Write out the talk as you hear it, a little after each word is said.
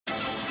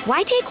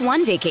Why take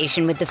one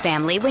vacation with the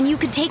family when you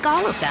could take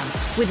all of them?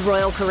 With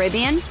Royal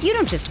Caribbean, you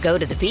don't just go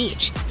to the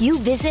beach. You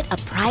visit a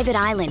private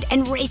island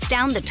and race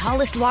down the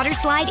tallest water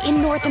slide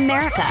in North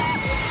America.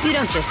 You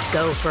don't just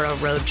go for a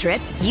road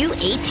trip. You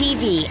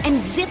ATV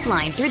and zip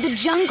line through the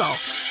jungle.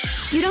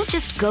 You don't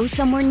just go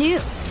somewhere new.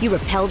 You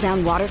rappel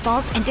down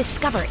waterfalls and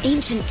discover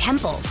ancient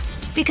temples.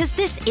 Because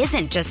this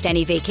isn't just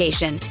any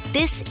vacation.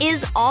 This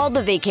is all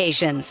the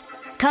vacations.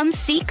 Come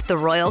seek the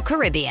Royal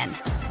Caribbean.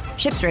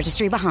 Ships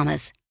Registry,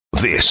 Bahamas.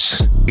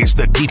 This is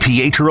the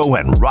DiPietro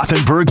and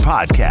Rothenberg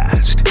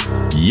podcast.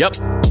 Yep.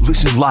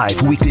 Listen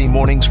live weekday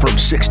mornings from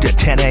 6 to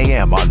 10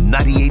 a.m. on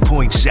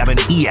 98.7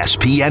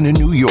 ESPN in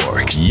New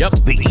York. Yep.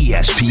 The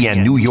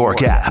ESPN New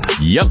York app.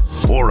 Yep.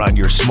 Or on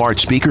your smart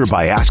speaker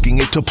by asking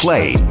it to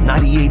play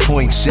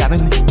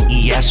 98.7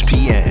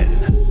 ESPN.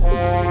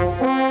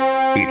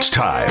 It's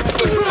time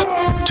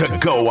to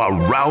go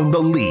around the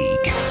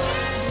league.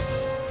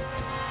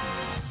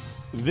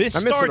 This I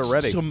miss it starts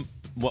already.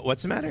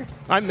 What's the matter?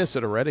 I miss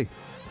it already.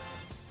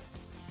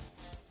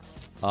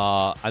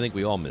 I think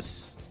we all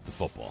miss the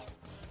football.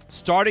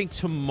 Starting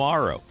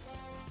tomorrow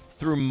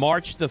through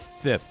March the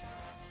 5th,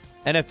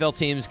 NFL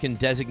teams can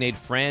designate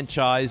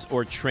franchise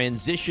or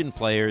transition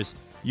players.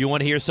 You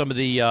want to hear some of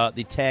the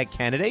tag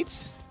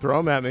candidates?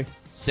 Throw them at me.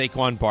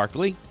 Saquon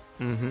Barkley,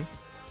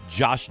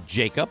 Josh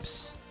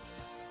Jacobs,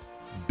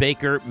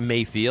 Baker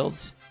Mayfield,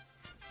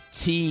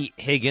 T.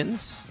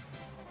 Higgins,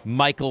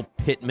 Michael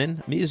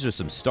Pittman. I mean, these are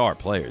some star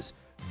players.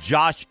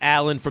 Josh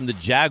Allen from the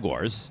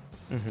Jaguars.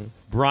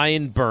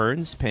 Brian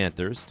Burns,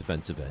 Panthers,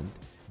 defensive end.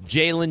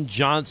 Jalen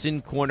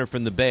Johnson, corner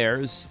from the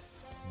Bears.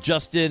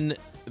 Justin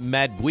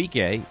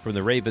Madubuike from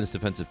the Ravens,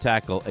 defensive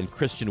tackle. And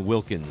Christian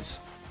Wilkins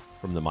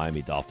from the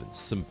Miami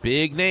Dolphins. Some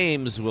big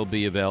names will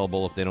be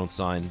available if they don't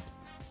sign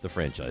the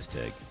franchise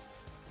tag.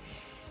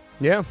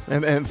 Yeah,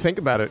 and think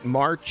about it.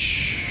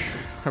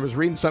 I was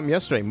reading something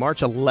yesterday.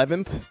 March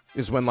 11th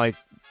is when,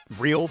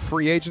 real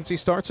free agency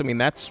starts. I mean,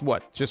 that's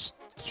just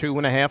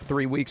 2.5,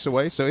 3 weeks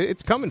away. So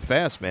it's coming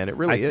fast, man. It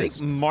really is. I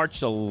think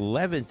March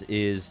 11th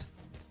is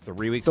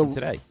 3 weeks from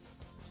today.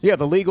 Yeah,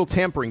 the legal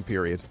tampering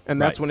period,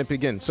 and that's when it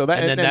begins. So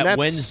that that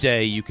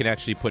Wednesday, you can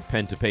actually put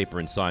pen to paper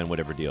and sign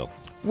whatever deal.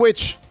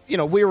 Which,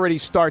 we already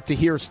start to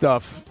hear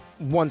stuff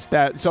once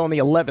that. So on the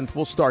 11th,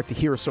 we'll start to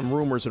hear some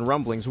rumors and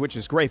rumblings, which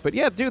is great. But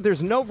yeah, dude,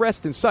 there's no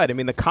rest in sight. I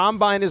mean, the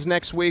combine is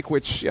next week,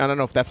 which I don't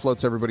know if that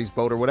floats everybody's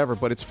boat or whatever,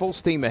 but it's full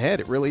steam ahead.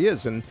 It really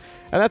is, and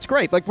that's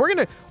great.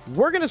 We're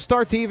gonna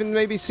start to even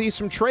maybe see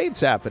some trades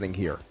happening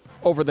here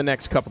over the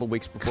next couple of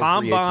weeks before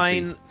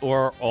combine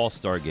or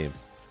All-Star game.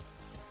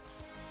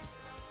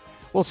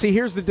 Well, see,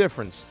 here's the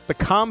difference. The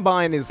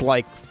combine is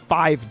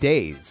 5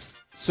 days,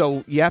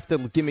 so you have to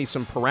give me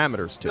some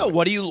parameters to it.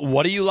 What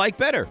do you like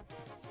better?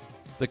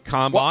 The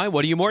combine.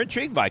 What are you more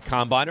intrigued by,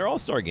 combine or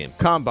All-Star game?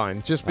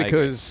 Combine, just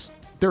because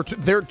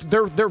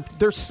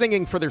they're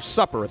singing for their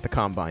supper at the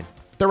combine.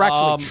 They're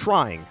actually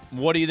trying.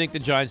 What do you think the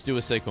Giants do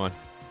with Saquon?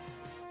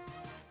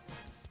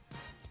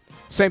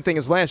 Same thing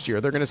as last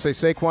year. They're going to say,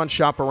 Saquon,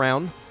 shop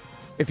around.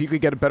 If you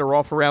could get a better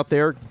offer out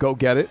there, go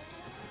get it.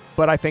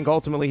 But I think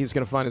ultimately he's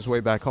going to find his way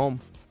back home.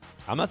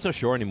 I'm not so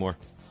sure anymore.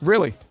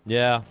 Really?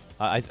 Yeah.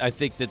 I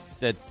think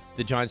that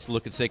the Giants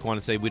look at Saquon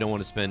and say, we don't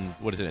want to spend,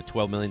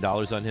 $12 million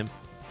on him?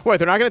 Wait,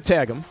 they're not going to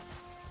tag him.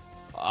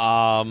 No,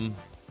 I don't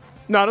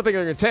think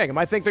they're going to tag him.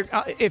 I think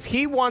if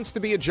he wants to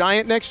be a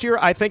Giant next year,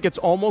 I think it's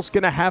almost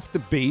going to have to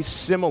be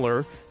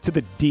similar to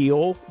the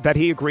deal that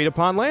he agreed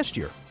upon last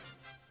year.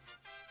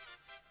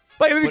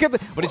 But he's going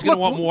to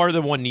want more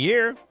than 1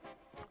 year.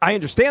 I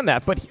understand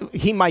that, but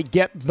he might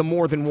get the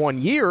more than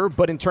 1 year.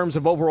 But in terms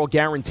of overall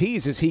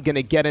guarantees, is he going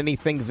to get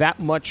anything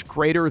that much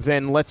greater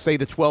than, let's say,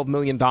 the $12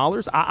 million?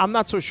 I'm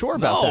not so sure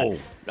about that.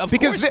 No, of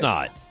course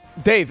not.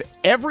 Dave,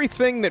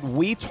 everything that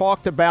we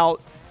talked about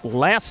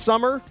last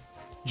summer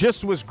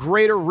just was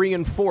greater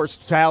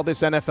reinforced to how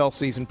this NFL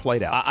season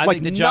played out. I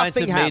think the Giants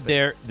have made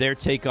their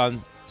take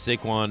on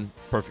Saquon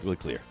perfectly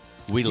clear.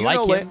 We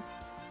like him.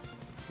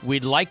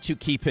 We'd like to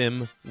keep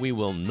him. We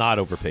will not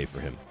overpay for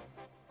him.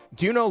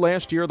 Do you know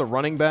last year the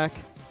running back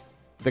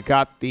that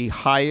got the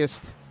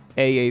highest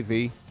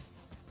AAV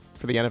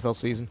for the NFL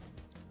season?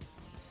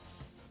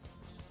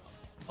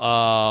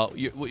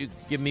 You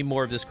give me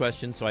more of this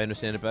question so I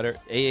understand it better.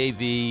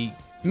 AAV,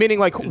 meaning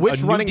which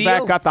running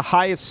back got the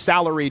highest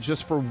salary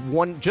just for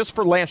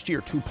last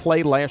year to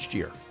play last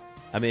year?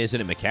 I mean,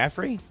 isn't it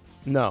McCaffrey?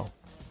 No.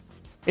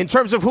 In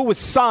terms of who was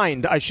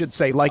signed, I should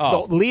say,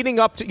 leading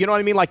up to, you know what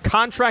I mean,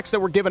 contracts that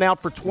were given out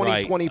for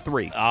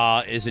 2023.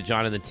 Right. Is it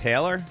Jonathan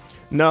Taylor?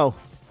 No.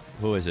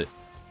 Who is it?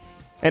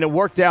 And it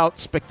worked out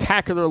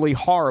spectacularly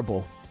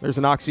horrible. There's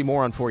an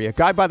oxymoron for you. A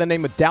guy by the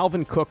name of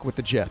Dalvin Cook with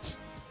the Jets.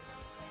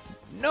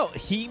 No,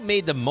 he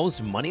made the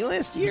most money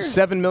last year?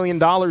 $7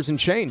 million and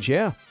change,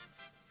 yeah.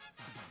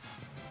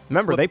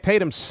 Remember, they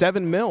paid him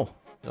 $7 million.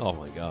 Oh,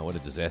 my God, what a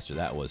disaster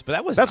that was.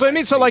 But that's what I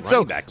mean. So,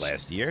 running back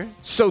last year.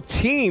 So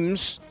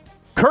teams,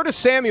 Curtis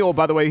Samuel,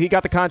 by the way, he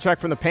got the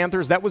contract from the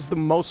Panthers. That was the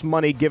most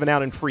money given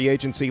out in free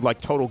agency,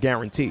 total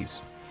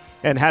guarantees.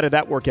 And how did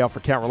that work out for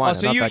Carolina?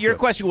 So your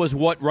question was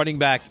what running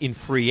back in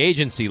free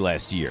agency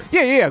last year?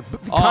 Yeah.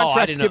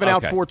 Contracts given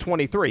out okay.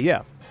 $423,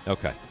 yeah.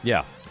 Okay,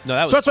 yeah. No,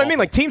 that was so that's awful. what I mean.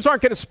 Like, teams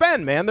aren't going to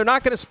spend, man. They're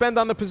not going to spend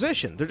on the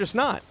position. They're just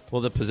not.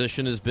 Well, the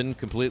position has been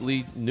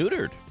completely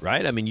neutered,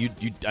 right? I mean,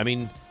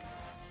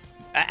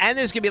 and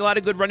there's going to be a lot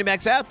of good running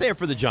backs out there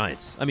for the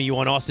Giants. I mean, you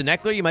want Austin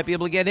Eckler, you might be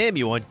able to get him.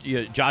 You want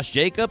Josh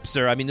Jacobs,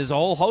 there's a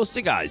whole host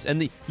of guys.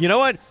 And you know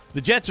what?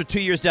 The Jets are 2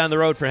 years down the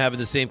road for having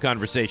the same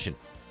conversation.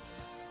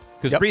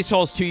 Because Breece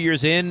Hall's 2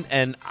 years in,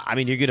 and, I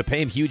mean, you're going to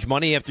pay him huge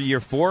money after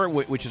year 4,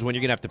 which is when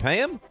you're going to have to pay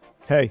him?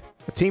 Hey,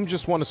 a team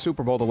just won a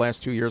Super Bowl the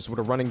last 2 years with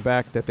a running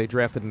back that they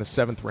drafted in the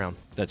 7th round.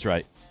 That's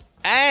right.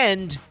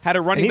 And had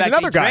a running back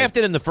they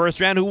drafted in the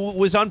 1st round who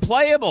was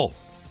unplayable.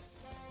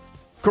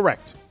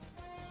 Correct.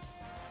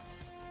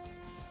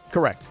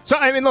 So,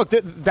 I mean, look,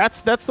 that's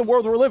the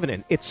world we're living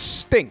in. It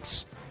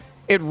stinks.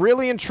 It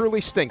really and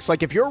truly stinks.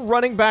 Like, if you're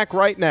running back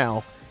right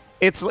now,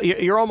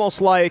 you're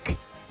almost like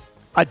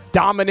a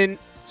dominant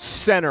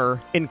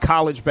center in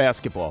college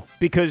basketball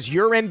because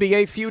your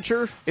NBA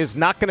future is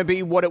not going to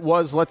be what it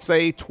was, let's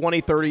say,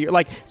 20, 30 years.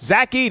 Like,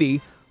 Zach Edey,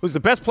 who's the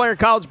best player in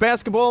college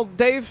basketball,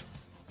 Dave,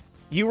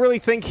 you really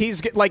think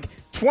he's – like,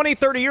 20,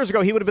 30 years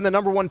ago, he would have been the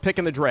number 1 pick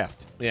in the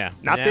draft. Yeah.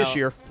 Not this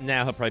year.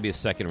 Now he'll probably be a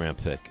second-round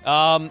pick.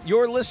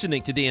 You're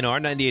listening to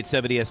DNR,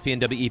 98.7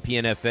 ESPN,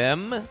 WEPN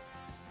FM,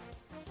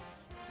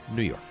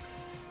 New York.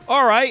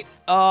 All right.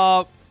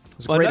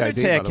 Another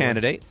tag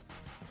candidate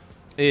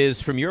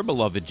is from your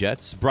beloved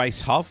Jets, Bryce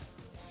Huff.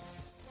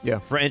 Yeah.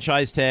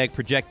 Franchise tag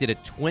projected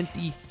at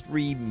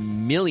 $23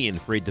 million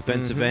for a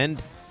defensive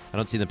end. I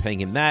don't see them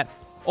paying him that.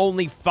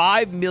 Only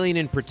 $5 million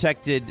in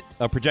projected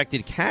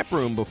cap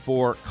room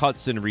before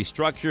cuts and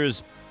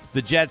restructures.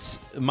 The Jets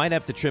might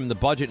have to trim the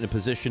budget in a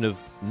position of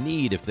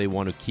need if they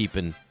want to keep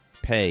and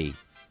pay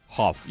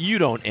Huff. You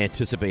don't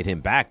anticipate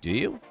him back, do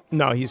you?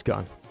 No, he's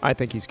gone. I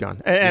think he's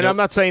gone. And I'm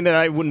not saying that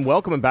I wouldn't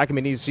welcome him back. I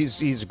mean,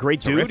 he's a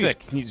great dude.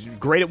 He's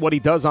great at what he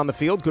does on the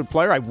field. Good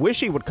player. I wish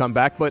he would come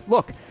back. But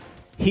look,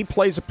 he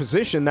plays a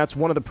position that's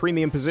one of the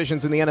premium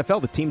positions in the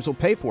NFL the teams will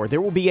pay for. There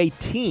will be a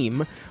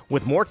team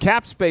with more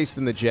cap space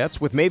than the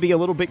Jets, with maybe a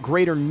little bit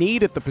greater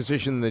need at the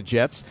position than the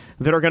Jets,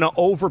 that are going to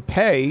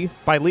overpay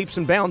by leaps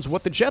and bounds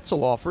what the Jets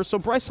will offer. So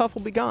Bryce Huff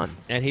will be gone.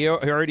 And he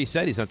already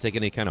said he's not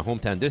taking any kind of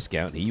hometown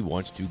discount. He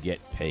wants to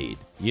get paid.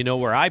 You know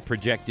where I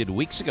projected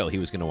weeks ago he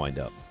was going to wind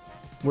up?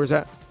 Where's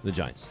that? The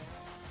Giants.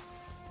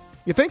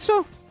 You think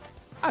so?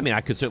 I mean,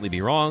 I could certainly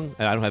be wrong,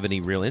 and I don't have any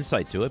real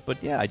insight to it.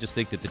 But, yeah, I just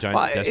think that the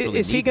Giants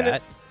desperately need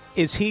that.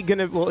 Is he going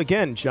to – well,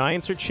 again,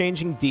 Giants are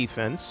changing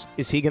defense.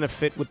 Is he going to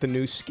fit with the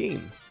new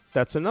scheme?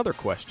 That's another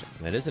question.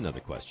 That is another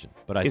question.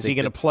 But is he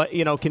going to play –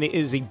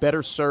 is he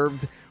better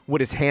served with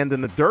his hand in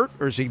the dirt,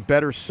 or is he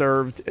better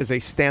served as a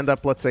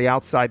stand-up, let's say,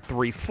 outside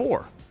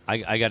 3-4?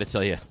 I got to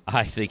tell you,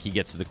 I think he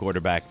gets to the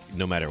quarterback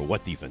no matter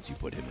what defense you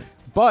put him in.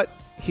 But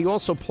he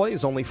also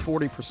plays only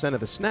 40% of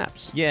the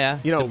snaps. Yeah,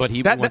 but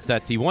he wants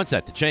that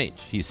to change.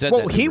 He said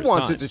that he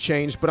wants it to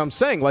change, but I'm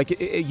saying, like,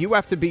 you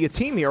have to be a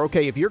team here.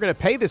 Okay, if you're going to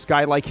pay this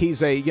guy like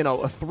he's a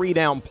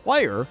 3-down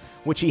player,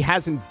 which he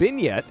hasn't been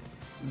yet,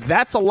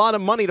 that's a lot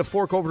of money to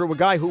fork over to a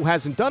guy who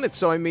hasn't done it.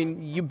 So, I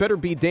mean, you better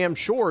be damn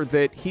sure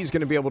that he's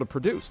going to be able to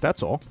produce.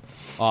 That's all.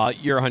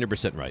 You're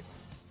 100% right.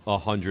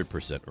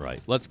 100%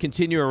 right. Let's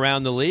continue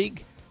around the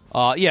league.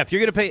 If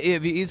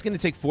he's going to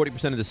take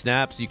 40% of the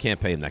snaps, you can't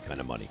pay him that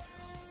kind of money.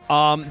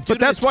 But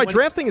that's why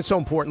drafting is so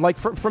important, like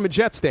from a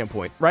Jet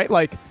standpoint, right?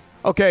 Like,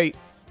 okay,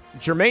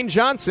 Jermaine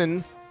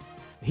Johnson,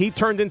 he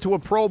turned into a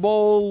Pro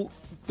Bowl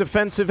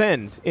defensive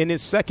end in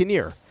his second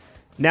year.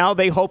 Now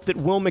they hope that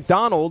Will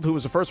McDonald, who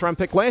was a first-round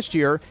pick last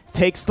year,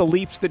 takes the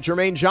leaps that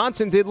Jermaine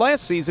Johnson did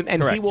last season,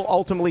 and he will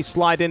ultimately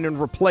slide in and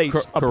replace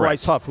a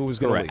Bryce Huff, who was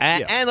going to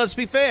leave. And let's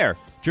be fair.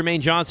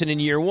 Jermaine Johnson in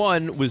year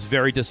 1 was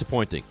very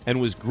disappointing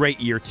and was great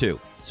year 2.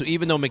 So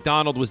even though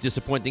McDonald was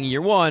disappointing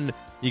year 1,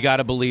 you got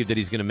to believe that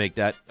he's going to make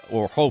that,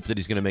 or hope that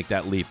he's going to make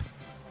that leap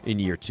in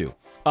year 2.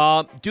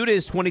 Due to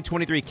his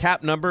 2023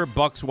 cap number,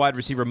 Bucs wide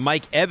receiver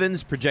Mike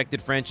Evans'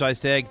 projected franchise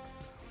tag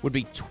would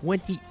be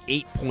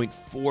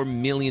 $28.4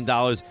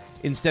 million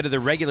instead of the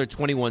regular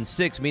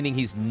 $21.6, meaning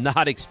he's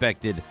not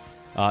expected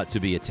to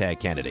be a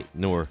tag candidate,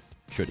 nor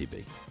should he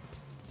be.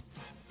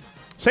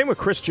 Same with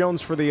Chris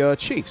Jones for the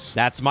Chiefs.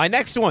 That's my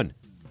next one.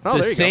 Oh,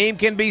 the same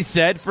can be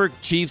said for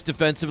Chiefs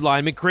defensive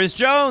lineman Chris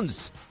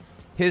Jones.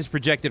 His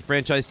projected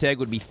franchise tag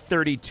would be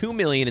 $32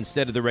 million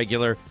instead of the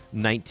regular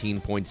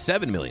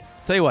 $19.7 million.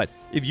 Tell you what,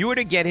 if you were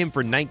to get him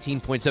for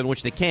 $19.7,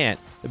 which they can't,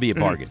 it'd be a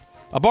bargain.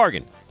 A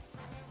bargain.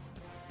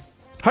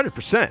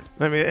 100%.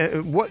 I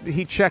mean,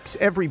 he checks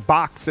every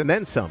box and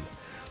then some.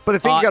 But the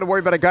thing you got to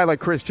worry about a guy like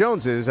Chris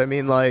Jones is, I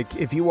mean, like,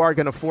 if you are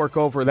going to fork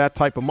over that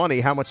type of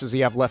money, how much does he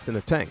have left in the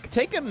tank?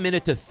 Take a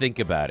minute to think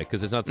about it,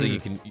 because it's not something you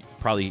can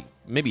probably,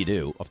 maybe you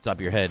do, off the top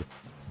of your head.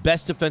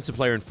 Best defensive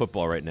player in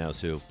football right now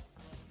is who?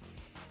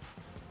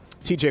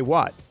 TJ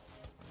Watt.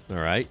 All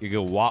right. You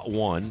go Watt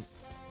 1.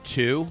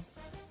 2.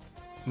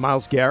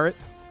 Myles Garrett.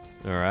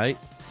 All right.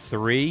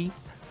 3.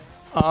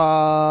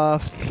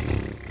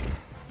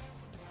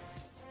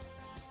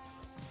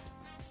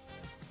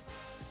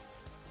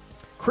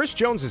 Chris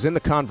Jones is in the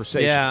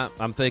conversation. Yeah,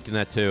 I'm thinking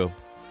that too.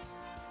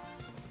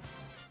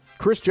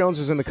 Chris Jones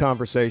is in the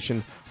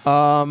conversation.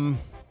 Micah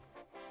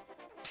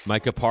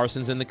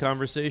Parsons in the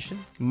conversation?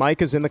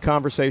 Mike is in the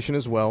conversation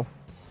as well.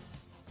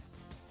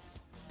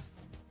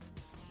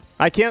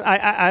 I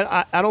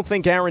don't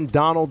think Aaron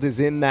Donald is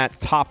in that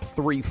top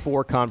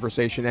 3-4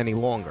 conversation any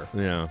longer.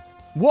 Yeah.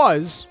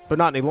 Was, but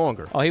not any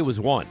longer. Oh, he was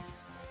one.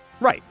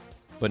 Right.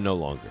 But no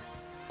longer.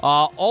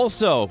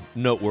 Also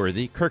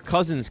noteworthy, Kirk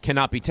Cousins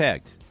cannot be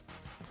tagged.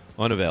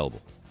 Unavailable.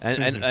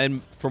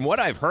 And from what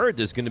I've heard,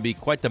 there's going to be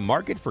quite the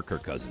market for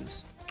Kirk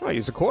Cousins. Oh,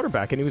 he's a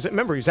quarterback, and he was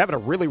having a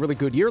really, really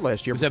good year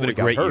last year. He was having a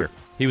great year.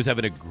 He was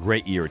having a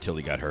great year until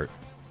he got hurt.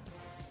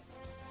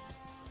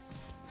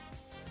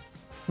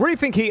 Where do you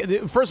think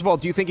first of all,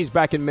 do you think he's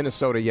back in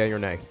Minnesota, yay or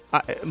nay?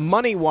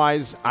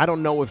 Money-wise, I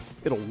don't know if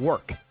it'll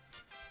work.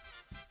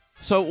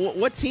 So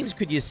what teams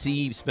could you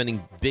see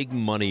spending big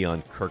money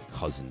on Kirk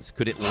Cousins?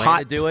 Could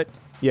Atlanta do it?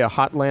 Yeah,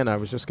 hot Atlanta, I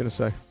was just going to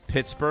say.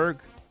 Pittsburgh?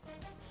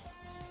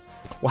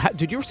 Well,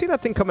 did you ever see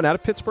that thing coming out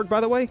of Pittsburgh, by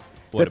the way?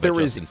 What, about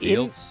Justin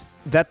Fields?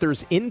 That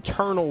there's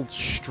internal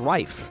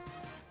strife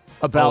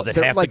about that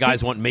half the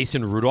guys want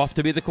Mason Rudolph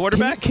to be the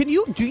quarterback? Do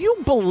you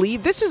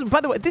believe this is, by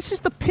the way, this is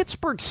the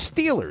Pittsburgh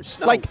Steelers.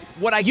 No,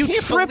 what I can't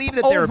believe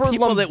that there are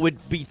people that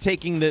would be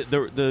taking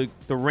the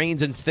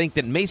reins and think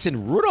that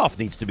Mason Rudolph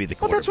needs to be the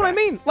quarterback. Well, that's what I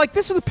mean.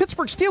 This is the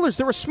Pittsburgh Steelers.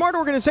 They're a smart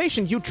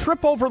organization. You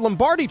trip over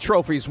Lombardi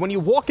trophies when you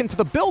walk into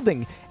the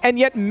building, and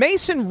yet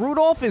Mason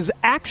Rudolph is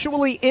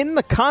actually in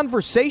the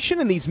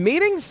conversation in these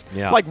meetings?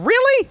 Yeah.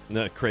 Really?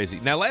 No,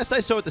 crazy. Now, last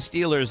I saw with the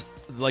Steelers,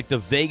 the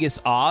Vegas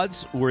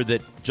odds were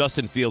that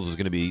Justin Fields was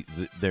going to be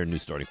their new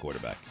starting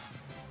quarterback.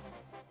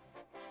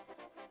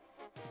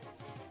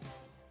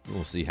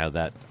 We'll see how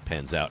that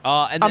pans out.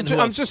 And then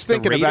I'm just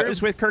thinking the Raiders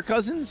about with Kirk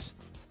Cousins.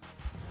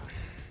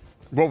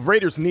 Well,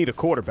 Raiders need a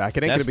quarterback.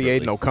 It ain't going to be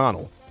Aiden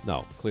O'Connell.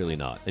 No, clearly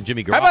not. And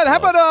Jimmy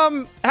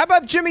Garoppolo. How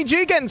about Jimmy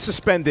G getting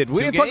suspended?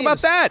 We didn't talk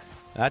about that.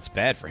 That's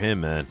bad for him,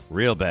 man.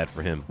 Real bad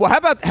for him. Well,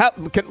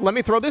 let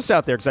me throw this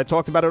out there because I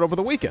talked about it over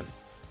the weekend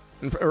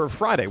or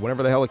Friday,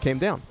 whenever the hell it came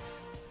down.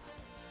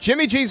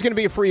 Jimmy G is going to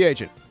be a free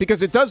agent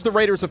because it does the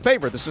Raiders a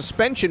favor. The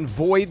suspension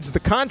voids the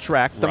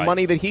contract, the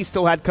money that he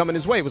still had coming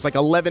his way. It was like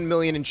 $11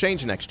 million and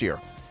change next year.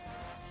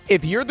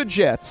 If you're the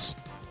Jets,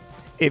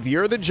 if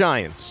you're the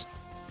Giants,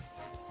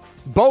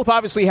 both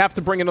obviously have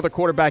to bring another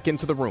quarterback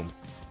into the room.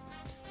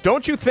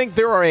 Don't you think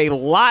there are a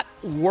lot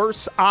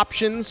worse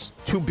options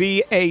to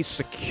be a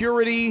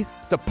security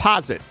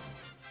deposit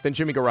than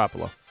Jimmy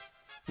Garoppolo?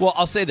 Well,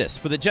 I'll say this.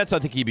 For the Jets, I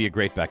think he'd be a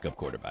great backup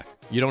quarterback.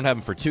 You don't have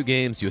him for 2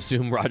 games. You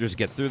assume Rodgers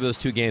gets through those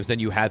 2 games. Then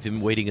you have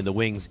him waiting in the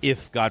wings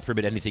if, God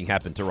forbid, anything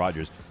happened to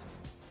Rodgers.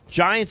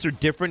 Giants are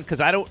different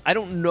because I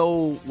don't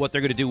know what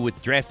they're going to do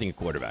with drafting a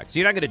quarterback. So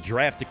you're not going to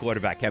draft a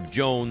quarterback, have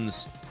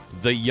Jones,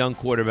 the young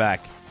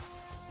quarterback,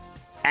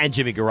 and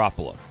Jimmy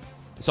Garoppolo.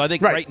 So I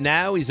think right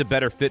now he's a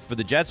better fit for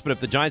the Jets. But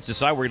if the Giants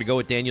decide we're going to go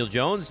with Daniel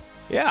Jones,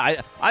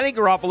 yeah, I think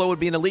Garoppolo would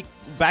be an elite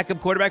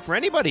backup quarterback for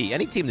anybody,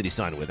 any team that he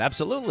signed with.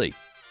 Absolutely.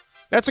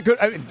 That's a good.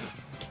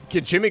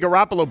 Can Jimmy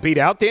Garoppolo beat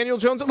out Daniel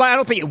Jones? I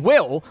don't think it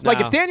will. No.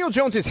 If Daniel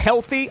Jones is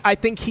healthy, I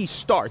think he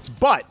starts.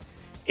 But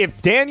if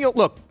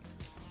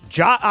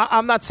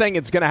I'm not saying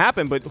it's going to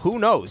happen, but who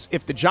knows?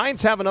 If the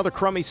Giants have another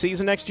crummy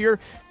season next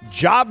year,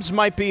 jobs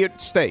might be at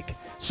stake.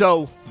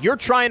 So you're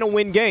trying to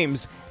win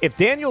games. If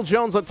Daniel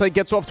Jones, let's say,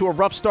 gets off to a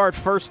rough start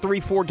first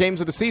 3-4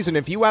 games of the season,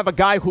 if you have a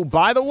guy who,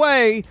 by the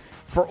way,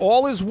 for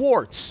all his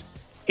warts,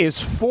 is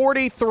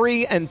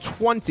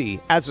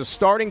 43-20 as a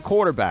starting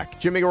quarterback,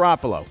 Jimmy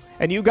Garoppolo,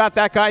 and you got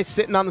that guy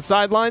sitting on the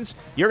sidelines,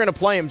 you're going to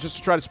play him just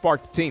to try to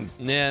spark the team.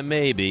 Yeah,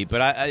 maybe,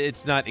 but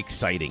it's not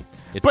exciting.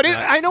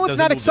 I know it's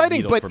not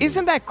exciting, but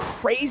isn't that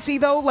crazy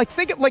though?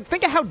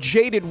 Think of how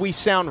jaded we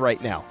sound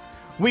right now.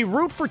 We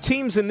root for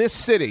teams in this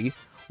city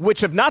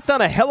which have not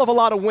done a hell of a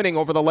lot of winning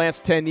over the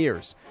last 10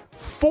 years.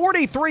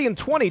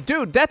 43-20,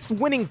 dude, that's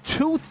winning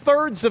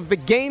 2/3 of the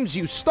games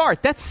you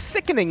start. That's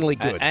sickeningly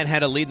good. And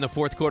had a lead in the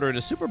fourth quarter in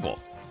a Super Bowl.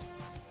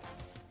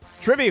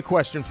 Trivia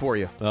question for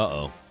you.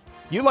 Uh-oh.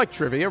 You like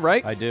trivia,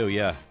 right? I do,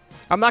 yeah.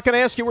 I'm not going to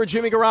ask you where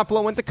Jimmy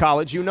Garoppolo went to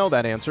college. You know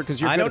that answer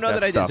because you're good at that stuff. I don't know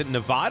that I did. Is it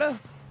Nevada?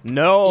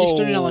 No.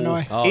 Eastern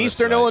Illinois. Oh,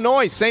 Eastern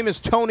Illinois, same as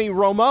Tony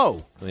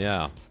Romo.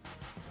 Yeah.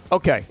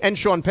 Okay, and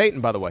Sean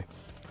Payton, by the way.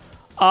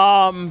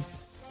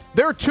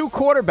 There are 2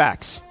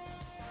 quarterbacks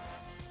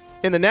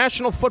in the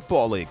National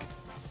Football League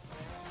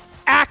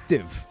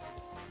active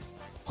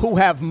who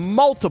have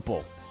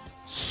multiple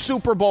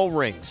Super Bowl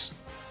rings.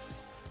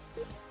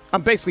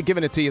 I'm basically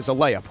giving it to you as a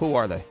layup. Who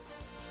are they?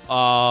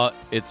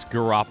 It's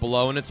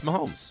Garoppolo and it's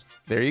Mahomes.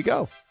 There you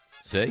go.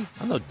 See?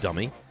 I'm no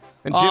dummy.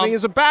 And Jimmy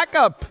is a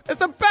backup.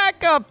 It's a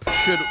backup.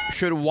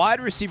 Should wide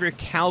receiver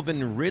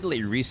Calvin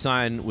Ridley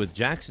re-sign with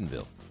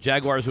Jacksonville?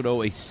 Jaguars would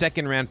owe a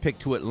second-round pick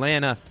to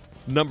Atlanta,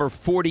 number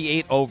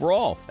 48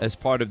 overall, as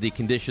part of the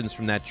conditions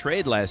from that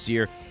trade last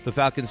year. The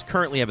Falcons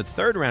currently have a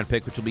third-round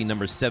pick, which will be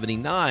number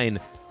 79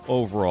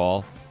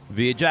 overall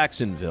via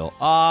Jacksonville.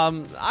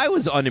 I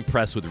was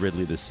unimpressed with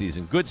Ridley this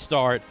season. Good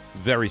start,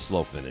 very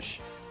slow finish.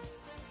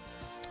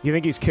 You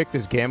think he's kicked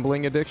his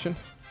gambling addiction?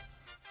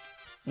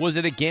 Was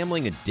it a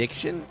gambling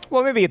addiction?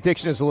 Well, maybe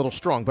addiction is a little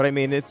strong, but I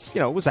mean, it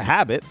was a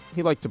habit.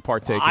 He liked to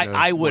partake in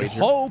I would wager.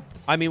 hope.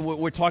 I mean,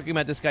 we're talking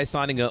about this guy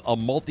signing a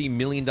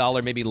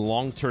multi-million-dollar, maybe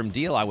long-term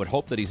deal. I would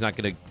hope that he's not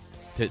going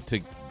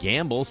to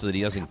gamble so that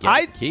he doesn't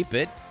keep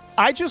it.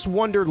 I just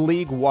wonder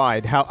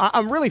league-wide how –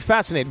 I'm really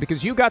fascinated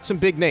because you got some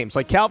big names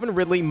like Calvin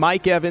Ridley,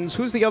 Mike Evans.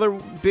 Who's the other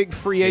big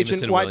free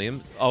agent? Jameson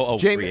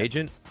Williams. Free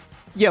agent?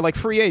 Yeah, like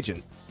free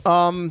agent.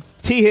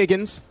 T.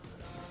 Higgins.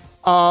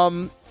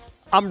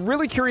 I'm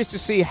really curious to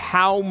see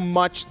how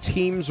much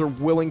teams are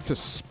willing to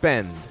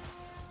spend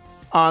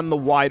on the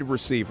wide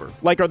receiver.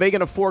 Like, are they going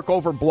to fork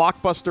over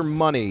blockbuster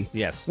money?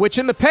 Yes. Which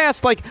in the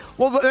past,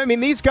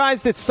 these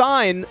guys that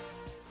sign,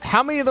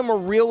 how many of them are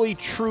really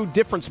true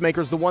difference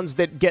makers, the ones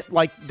that get,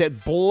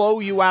 that blow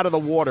you out of the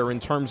water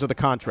in terms of the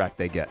contract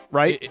they get,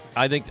 right?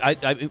 I think,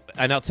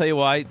 and I'll tell you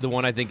why, the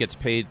one I think gets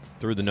paid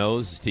through the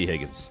nose is T.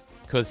 Higgins,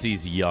 because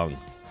he's young,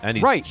 and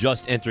he's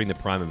just entering the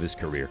prime of his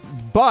career.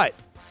 But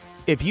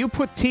if you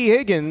put T.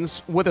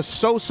 Higgins with a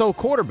so-so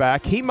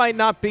quarterback, he might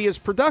not be as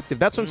productive.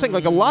 That's what I'm saying.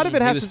 Like, a lot of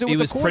it has to do with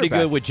the quarterback. He was pretty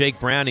good with Jake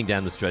Browning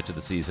down the stretch of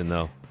the season,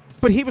 though.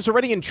 But he was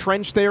already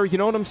entrenched there, you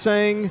know what I'm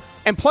saying?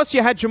 And plus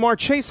you had Jamar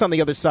Chase on the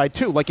other side,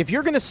 too. Like, if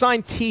you're going to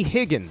sign T.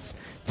 Higgins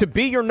to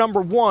be your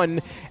number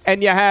one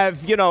and you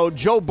have,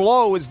 Joe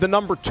Blow is the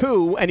number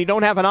two and you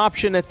don't have an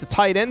option at the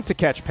tight end to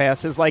catch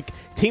passes, like,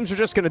 teams are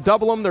just going to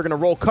double him. They're going to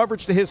roll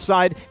coverage to his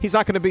side. He's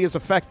not going to be as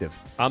effective.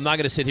 I'm not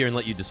going to sit here and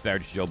let you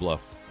disparage Joe Blow.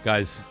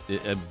 Guy's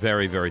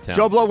very, very talented.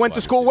 Joe Blow went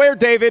to school where,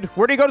 David?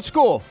 Where did he go to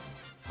school?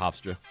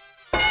 Hofstra.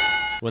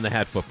 When they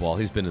had football.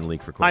 He's been in the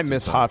league for quite some time. I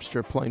miss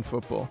Hofstra playing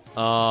football.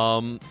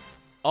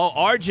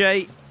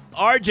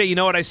 RJ, you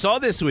know what I saw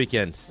this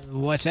weekend?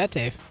 What's that,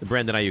 Dave?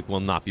 Brandon Ayuk will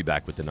not be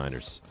back with the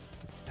Niners.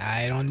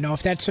 I don't know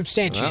if that's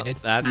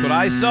substantiated. Well, that's what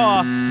I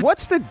saw.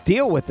 What's the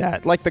deal with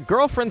that? Like, the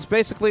girlfriend's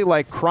basically,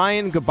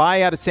 crying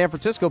goodbye out of San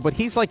Francisco, but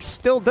he's,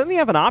 still – doesn't he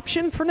have an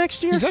option for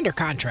next year? He's under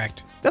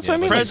contract. That's what I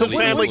mean. Friends and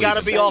family got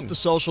to be off the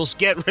socials.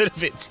 Get rid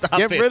of it. Stop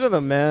it. Get rid of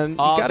them, man. You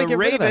got to get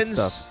rid of that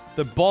stuff.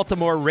 The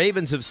Baltimore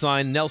Ravens have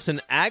signed Nelson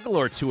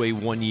Aguilar to a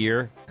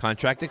one-year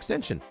contract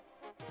extension.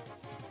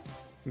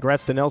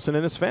 Congrats to Nelson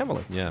and his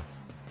family. Yeah.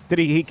 Did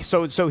he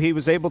so he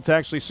was able to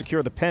actually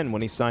secure the pen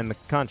when he signed the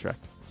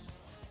contract?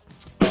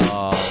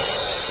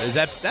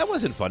 That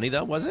wasn't funny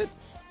though, was it?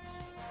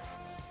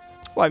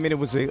 Well, I mean, it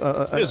was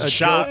a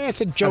shot.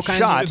 It's a joke. A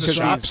shot because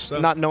he's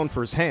not known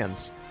for his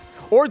hands.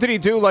 Or did he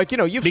do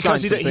you've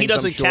because signed he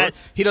doesn't catch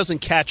he doesn't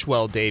catch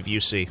well, Dave. You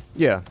see.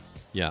 Yeah.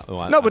 Yeah.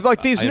 Well, no, but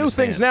these I new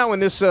understand. things now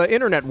in this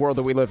internet world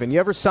that we live in, you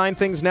ever sign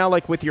things now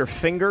with your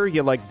finger?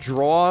 You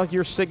draw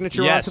your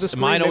signature onto the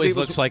screen? Mine always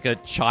looks like a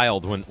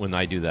child when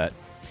I do that.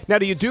 Now,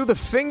 do you do the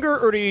finger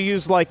or do you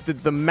use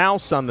the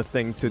mouse on the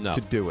thing to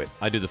do it?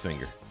 I do the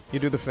finger. You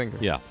do the finger?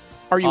 Yeah.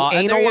 Are you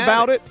anal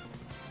about it?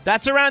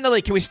 That's around the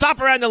league. Can we stop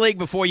around the league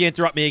before you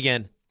interrupt me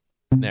again?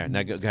 There,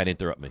 now go ahead and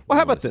interrupt me. Well,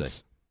 how about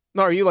this?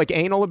 No, are you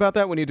anal about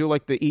that when you do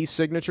the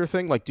e-signature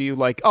thing? Do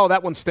you oh,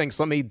 that one stinks,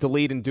 let me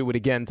delete and do it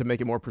again to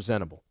make it more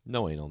presentable?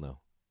 No anal, no.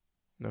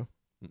 No?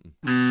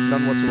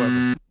 None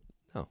whatsoever?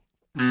 No.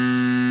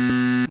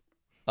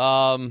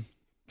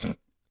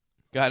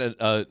 Got it.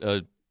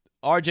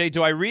 RJ,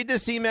 do I read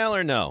this email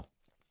or no?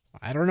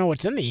 I don't know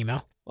what's in the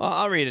email. Well,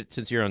 I'll read it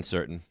since you're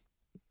uncertain.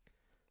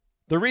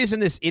 The reason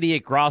this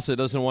idiot Grasso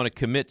doesn't want to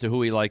commit to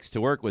who he likes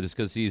to work with is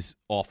because he's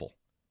awful.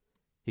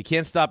 He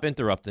can't stop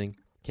interrupting,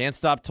 can't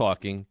stop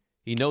talking.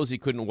 He knows he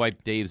couldn't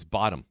wipe Dave's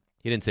bottom.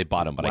 He didn't say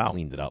bottom, but I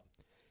cleaned it up.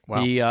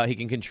 Wow. He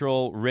can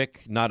control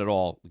Rick, not at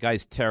all. The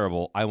guy's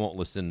terrible. I won't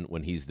listen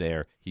when he's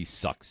there. He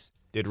sucks.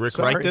 Did Rick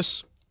write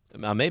this?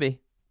 Maybe.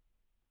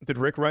 Did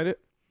Rick write it?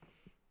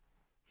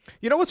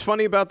 You know what's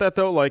funny about that,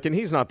 though? And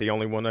he's not the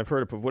only one I've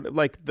heard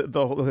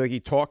of. He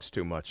talks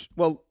too much.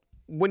 Well,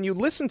 when you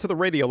listen to the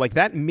radio,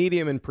 that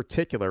medium in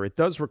particular, it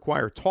does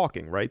require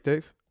talking, right,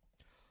 Dave?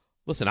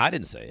 Listen, I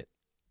didn't say it.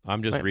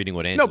 I'm just reading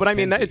what Andy. No, but I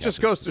mean, it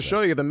just goes to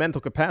show you the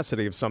mental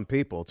capacity of some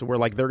people to where,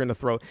 they're going to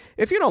throw.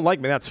 If you don't like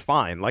me, that's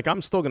fine.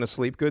 I'm still going to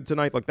sleep good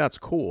tonight. That's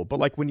cool.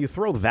 But, when you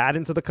throw that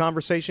into the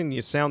conversation,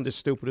 you sound as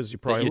stupid as you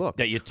probably look.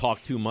 That you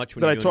talk too much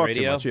when you're doing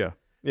radio? That I talk too much,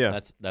 yeah.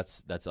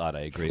 That's odd.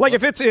 I agree.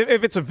 If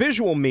it's a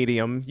visual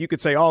medium, you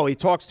could say, "Oh, he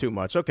talks too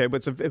much." Okay,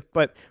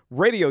 but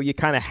radio, you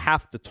kind of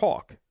have to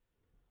talk.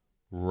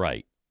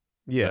 Right.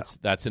 Yeah.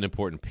 That's an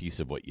important piece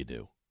of what you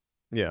do.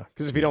 Yeah,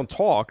 because if you don't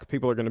talk,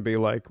 people are going to be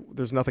like,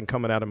 "There's nothing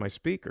coming out of my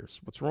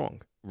speakers. What's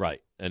wrong?" Right,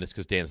 and it's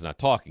because Dan's not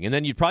talking, and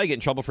then you'd probably get in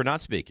trouble for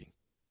not speaking.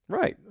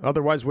 Right.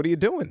 Otherwise, what are you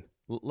doing?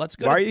 Let's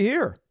go. Why are you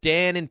here?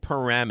 Dan in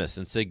Paramus,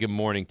 and say good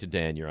morning to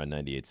Dan. You're on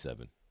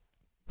 98.7.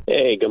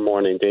 Hey, good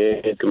morning,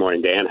 Dan. Good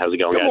morning, Dan. How's it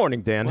going? Good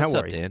morning, Dan. What's How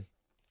up, are you? Dan?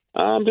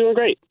 I'm doing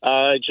great.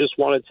 I just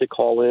wanted to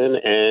call in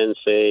and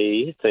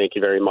say thank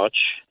you very much.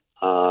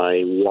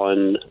 I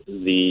won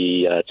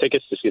the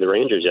tickets to see the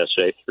Rangers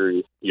yesterday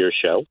through your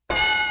show.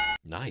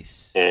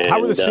 Nice. And, how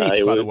were the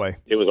seats, by the way?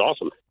 It was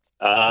awesome.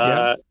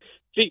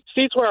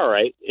 Seats were all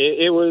right.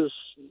 It was,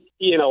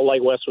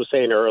 like Wes was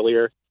saying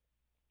earlier,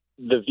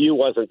 the view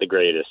wasn't the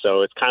greatest,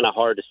 so it's kind of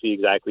hard to see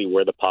exactly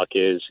where the puck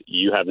is.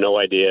 You have no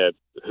idea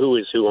who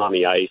is who on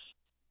the ice.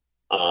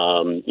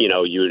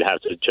 You would have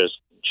to just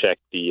check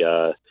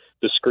the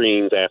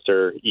screens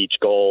after each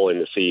goal and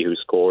to see who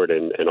scored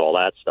and all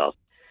that stuff.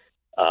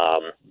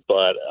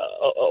 But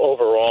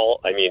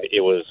overall, I mean,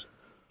 it was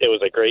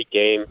a great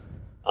game.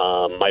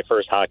 My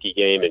first hockey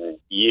game in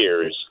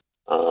years.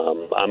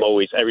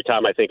 Every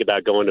time I think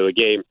about going to a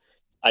game,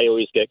 I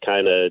always get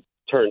kind of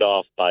turned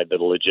off by the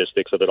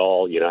logistics of it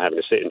all, having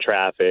to sit in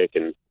traffic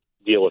and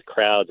deal with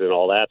crowds and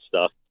all that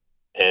stuff.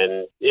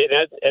 And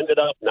it ended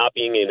up not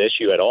being an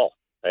issue at all.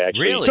 I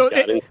actually Really?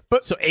 got in.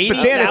 So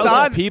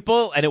 80,000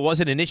 people, and it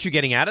wasn't an issue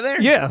getting out of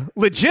there? Yeah,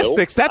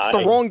 logistics, Nope. that's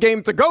the wrong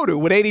game to go to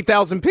with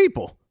 80,000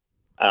 people.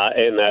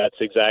 And that's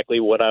exactly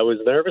what I was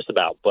nervous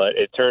about. But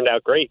it turned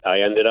out great.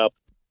 I ended up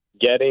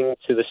getting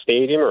to the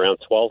stadium around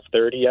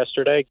 12:30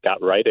 yesterday,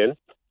 got right in,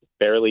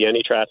 barely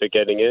any traffic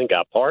getting in,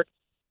 got parked,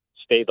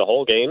 stayed the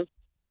whole game,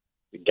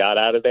 got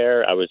out of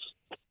there. I was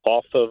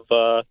out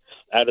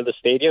of the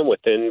stadium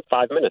within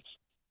 5 minutes.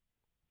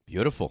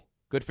 Beautiful.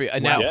 Good for you.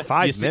 Wow, Now,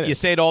 5 minutes. You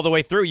say it all the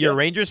way through. You're a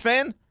Rangers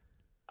fan?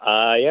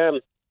 I am.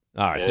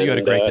 All right, so you had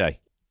a great day.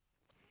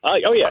 Oh,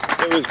 yeah,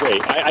 it was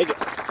great.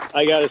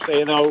 I got to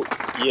say, though,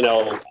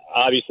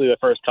 obviously the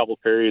first couple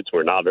periods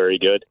were not very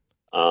good.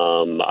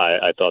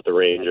 I thought the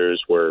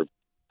Rangers were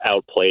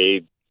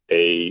outplayed.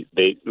 They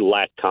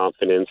lacked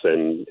confidence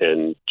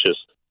and just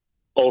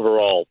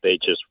overall they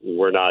just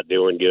were not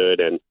doing good.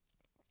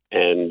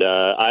 And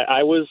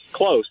I was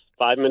close.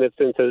 5 minutes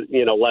into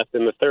left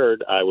in the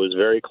third, I was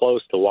very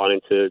close to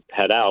wanting to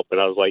head out, but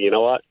I was like, you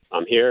know what,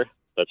 I'm here.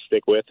 Let's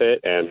stick with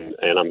it, and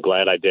I'm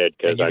glad I did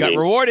because you got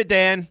rewarded,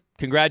 Dan.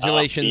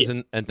 Congratulations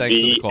and thanks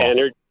for the call.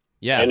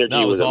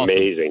 Energy was awesome.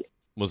 amazing.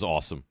 Was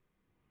awesome.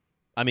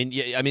 I mean,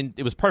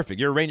 it was perfect.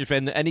 You're a Rangers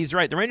fan, and he's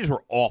right. The Rangers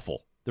were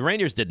awful. The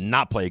Rangers did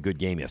not play a good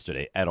game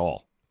yesterday at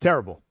all.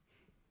 Terrible.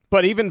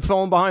 But even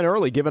falling behind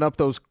early, giving up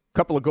those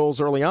couple of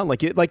goals early on, like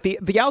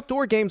the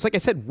outdoor games, like I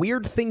said,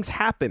 weird things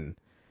happen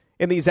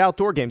in these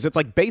outdoor games. It's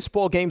like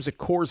baseball games at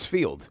Coors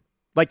Field.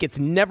 Like it's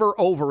never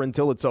over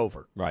until it's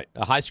over. Right.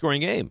 A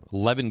high-scoring game.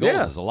 11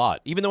 goals is a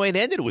lot. Even the way it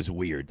ended was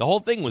weird. The whole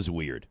thing was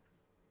weird.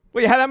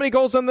 Well, you had how many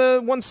goals on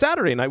the one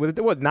Saturday night? With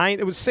what, 9?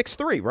 It was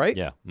 6-3, right?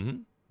 Yeah.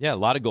 Mm-hmm. Yeah, a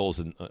lot of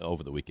goals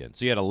over the weekend.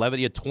 So you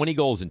had 20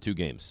 goals in 2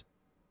 games.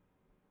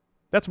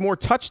 That's more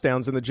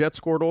touchdowns than the Jets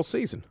scored all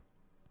season.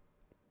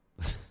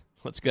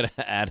 Let's go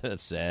to Adam.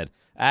 That's sad.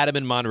 Adam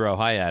in Monroe.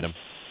 Hi, Adam.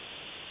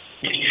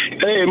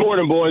 Hey,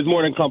 morning, boys.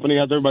 Morning, company.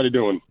 How's everybody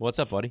doing? What's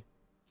up, buddy?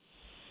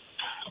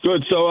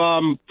 Good.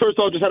 So, first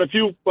of all, just had a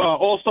few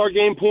All-Star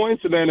game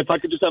points, and then if I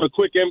could just have a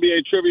quick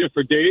NBA trivia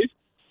for Dave.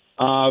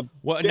 Now,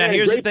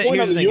 here's the thing,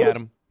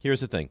 Adam.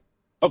 Here's the thing.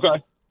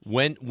 Okay.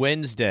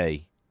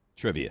 Wednesday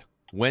trivia.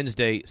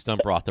 Wednesday,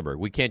 Stump Rothenberg.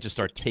 We can't just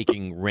start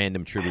taking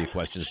random trivia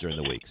questions during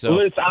the week. So,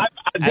 listen,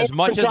 as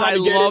much as I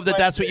love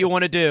that's what you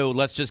want to do,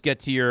 let's just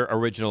get to your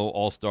original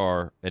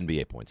All-Star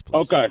NBA points, please.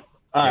 Okay.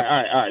 All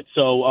right.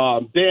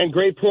 So, Dan,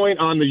 great point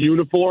on the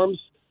uniforms.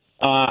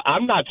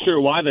 I'm not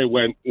sure why they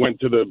went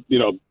to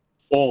the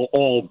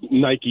all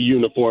Nike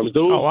uniforms.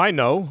 Those I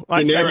know.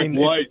 Generic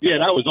white. Yeah,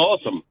 that was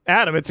awesome.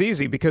 Adam, it's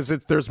easy because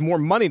there's more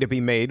money to be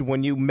made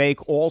when you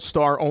make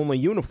all-star only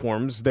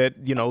uniforms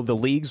that the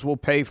leagues will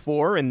pay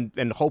for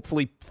and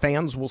hopefully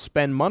fans will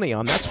spend money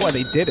on. That's why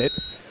they did it.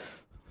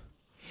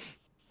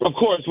 Of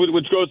course,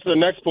 which goes to the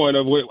next point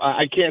of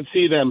I can't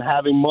see them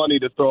having money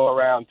to throw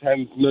around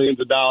tens of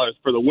millions of dollars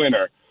for the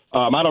winner.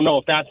 I don't know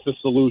if that's the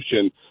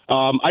solution.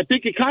 I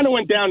think it kind of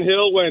went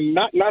downhill when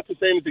not to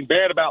say anything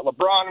bad about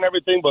LeBron and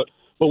everything, but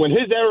when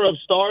his era of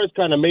stars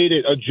kind of made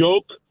it a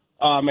joke,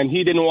 and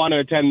he didn't want to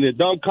attend the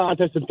dunk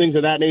contest and things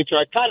of that nature.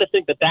 I kind of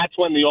think that's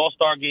when the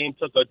All-Star game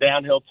took a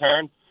downhill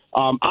turn.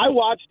 I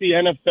watched the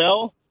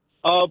NFL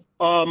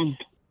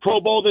Pro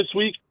Bowl this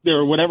week,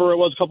 or whatever it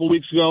was a couple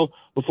weeks ago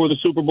before the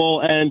Super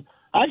Bowl, and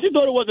I actually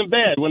thought it wasn't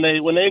bad when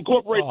they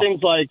incorporate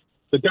things like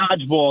the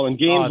dodgeball and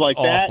games like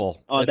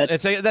awful.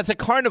 that. That's a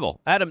carnival,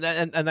 Adam.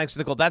 And thanks,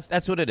 Nicole.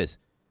 That's what it is.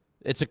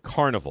 It's a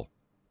carnival.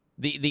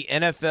 The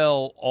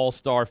NFL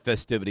All-Star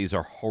festivities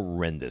are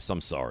horrendous.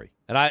 I'm sorry,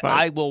 and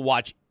I will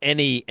watch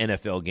any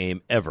NFL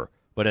game ever,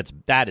 but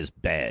that is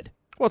bad.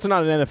 Well, it's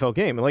not an NFL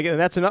game.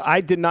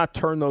 I did not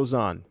turn those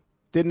on.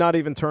 Did not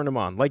even turn them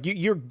on. Like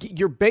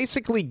you're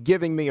basically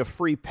giving me a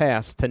free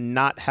pass to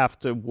not have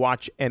to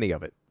watch any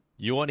of it.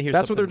 You want to hear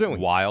that's something what they're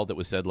doing. Wild that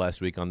was said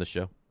last week on the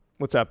show?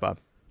 What's that, Bob?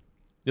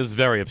 This is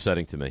very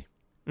upsetting to me.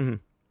 Mm-hmm.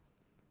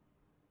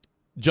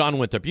 John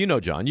Winthrop, you know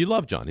John. You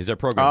love John. He's our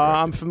program director.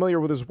 I'm familiar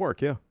with his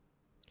work, yeah.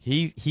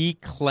 He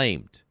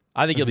claimed,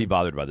 I think he'll be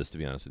bothered by this, to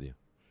be honest with you.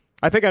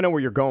 I think I know where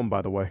you're going,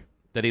 by the way.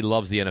 That he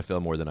loves the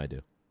NFL more than I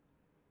do.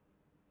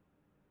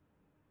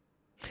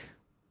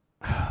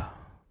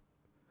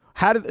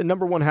 How did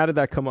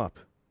that come up?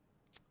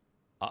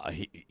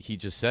 He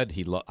just said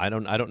I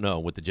don't know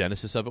what the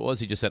genesis of it was.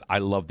 He just said, I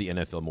love the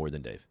NFL more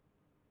than Dave.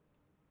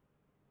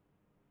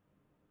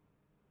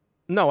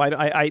 No,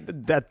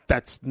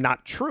 that's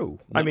not true.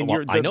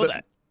 No, I know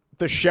that.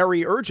 the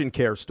Sherry urgent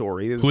care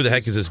story. Who the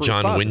heck is this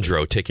John positive.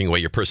 Windrow taking away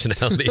your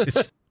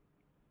personalities?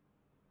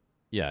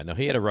 Yeah, no,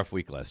 he had a rough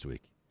week last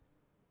week.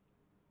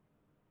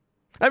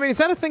 I mean, is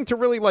that a thing to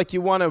really, like, you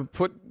want to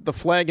put the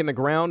flag in the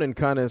ground and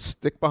kind of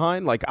stick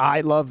behind? Like,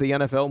 I love the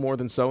NFL more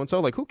than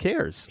so-and-so? Like, who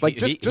cares? Like,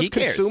 just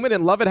consume it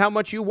and love it how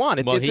much you want.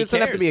 It doesn't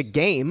have to be a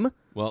game.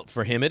 Well,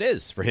 for him it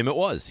is. For him it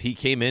was. He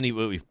came in,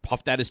 he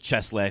puffed out his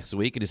chest last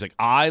week, and he's like,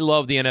 I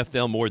love the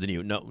NFL more than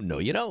you. No,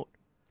 you don't.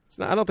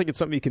 I don't think it's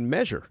something you can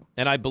measure.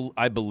 And I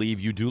believe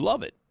you do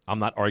love it. I'm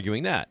not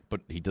arguing that,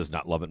 but he does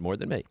not love it more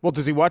than me. Well,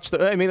 does he watch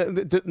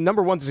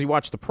number one, does he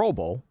watch the Pro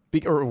Bowl?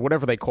 Or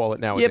whatever they call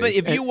it nowadays. Yeah, but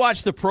if you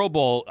watch the Pro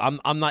Bowl,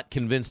 I'm not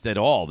convinced at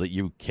all that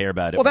you care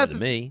about it more than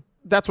me.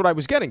 That's what I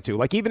was getting to.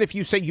 Like, even if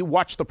you say you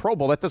watch the Pro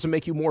Bowl, that doesn't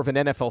make you more of an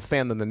NFL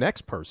fan than the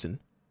next person.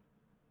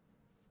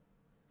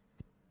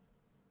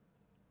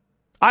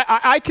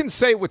 I can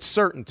say with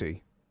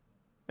certainty,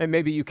 and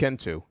maybe you can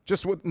too,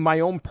 just with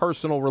my own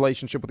personal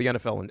relationship with the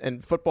NFL,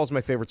 and football's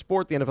my favorite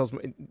sport, the NFL's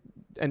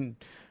and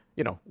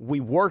you know, we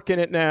work in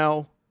it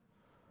now.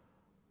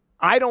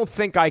 I don't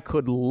think I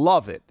could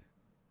love it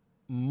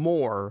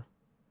more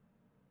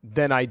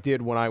than I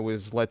did when I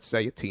was, let's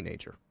say, a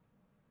teenager.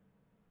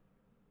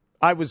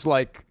 I was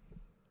like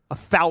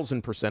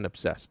 1,000%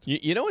 obsessed.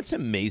 You know what's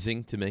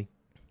amazing to me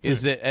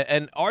is that,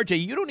 and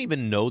RJ, you don't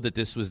even know that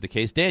this was the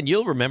case. Dan,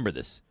 you'll remember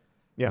this.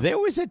 Yeah. There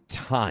was a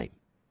time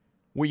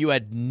where you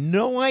had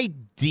no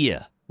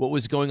idea what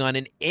was going on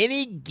in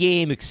any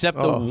game except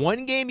the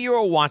one game you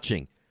were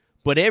watching.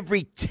 But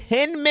every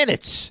 10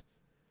 minutes,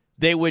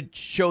 they would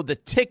show the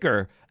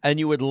ticker, and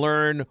you would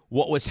learn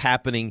what was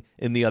happening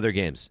in the other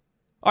games.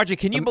 RJ,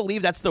 can you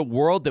believe that's the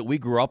world that we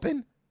grew up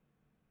in?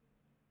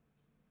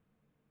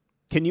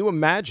 Can you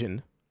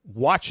imagine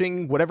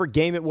watching whatever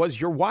game it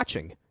was you're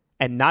watching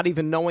and not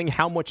even knowing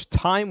how much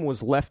time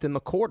was left in the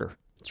quarter?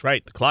 That's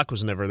right. The clock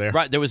was never there.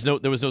 Right. There was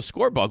no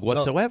score bug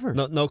whatsoever.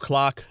 No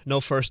clock. No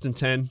 1st and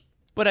 10.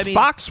 But I mean,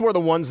 Fox were the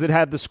ones that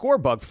had the score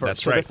bug first.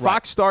 That's right.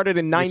 Fox started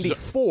in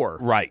 94.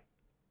 Right.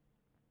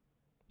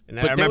 And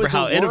I remember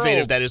how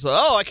innovative that is.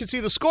 Oh, I can see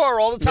the score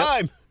all the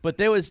time. Yep.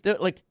 But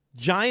like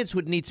Giants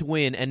would need to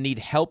win and need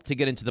help to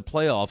get into the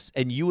playoffs,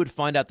 and you would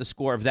find out the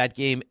score of that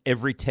game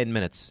every 10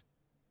 minutes.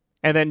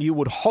 And then you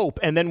would hope.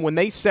 And then when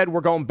they said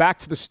we're going back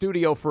to the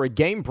studio for a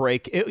game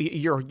break,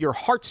 your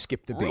heart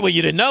skipped a beat. Well,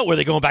 you didn't know. Were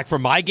they going back for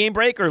my game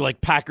break or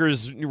like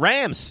Packers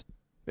Rams?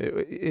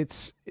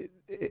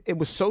 It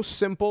was so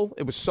simple.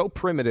 It was so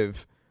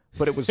primitive,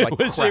 but it was like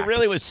crack. It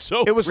really was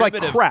so It was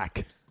primitive. like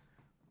crack.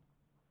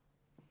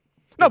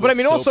 No, but I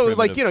mean, so also, primitive.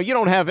 like, you know, you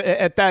don't have,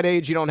 at that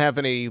age, you don't have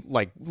any,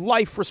 like,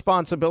 life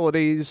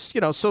responsibilities, you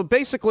know, so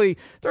basically,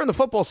 during the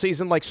football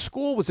season, like,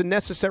 school was a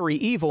necessary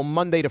evil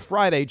Monday to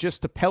Friday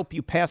just to help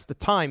you pass the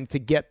time to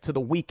get to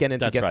the weekend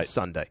and That's to get right. to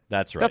Sunday.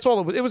 That's right. That's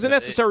all it was. It was a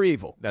necessary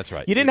evil. That's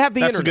right. You didn't have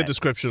the That's internet. a good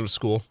description of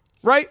school.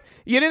 Right?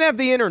 You didn't have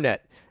the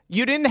internet.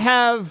 You didn't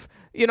have,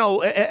 you know,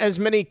 as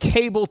many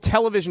cable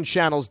television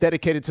channels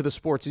dedicated to the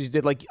sports as you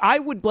did. Like, I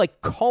would,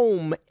 like,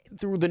 comb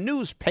through the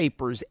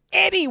newspapers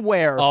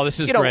anywhere. Oh, this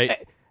is great.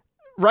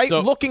 Right?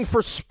 So, looking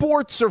for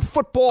sports or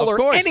football or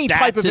course, any stats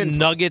type of and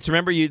nuggets.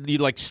 Remember, you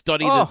like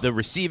study the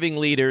receiving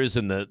leaders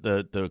and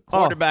the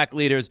quarterback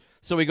leaders.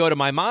 So we go to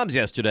my mom's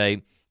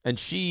yesterday, and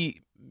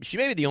she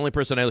may be the only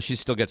person I know. She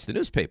still gets the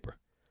newspaper.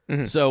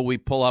 Mm-hmm. So we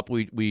pull up,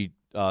 we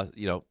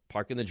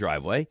park in the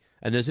driveway,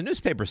 and there's a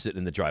newspaper sitting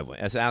in the driveway.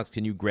 I said, Alex,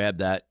 can you grab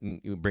that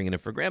and you bring it in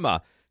for Grandma?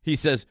 He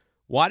says,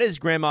 why does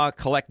Grandma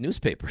collect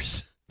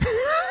newspapers?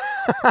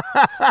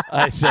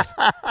 I said,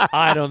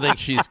 I don't think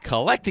she's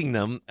collecting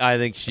them. I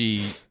think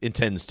she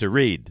intends to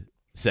read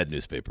said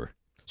newspaper.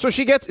 So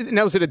she gets,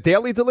 now is it a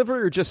daily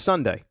delivery or just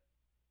Sunday?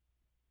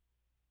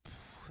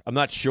 I'm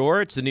not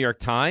sure. It's the New York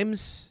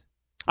Times.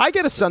 I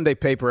get a Sunday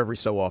paper every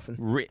so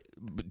often.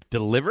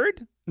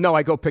 Delivered? No,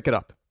 I go pick it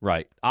up.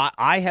 Right.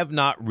 I have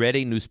not read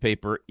a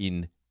newspaper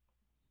in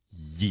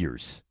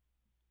years.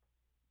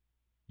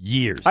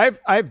 I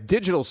have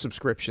digital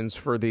subscriptions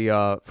for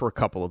for a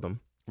couple of them.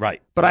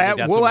 Right. But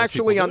I will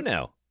actually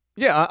now.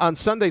 Yeah, on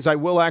Sundays I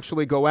will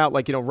actually go out,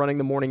 like, you know, running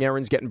the morning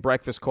errands, getting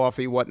breakfast,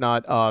 coffee,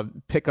 whatnot.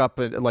 Pick up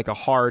like a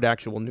hard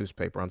actual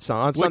newspaper on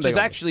Sunday. Which is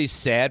actually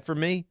sad for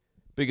me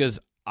because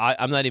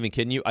I'm not even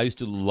kidding you. I used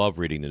to love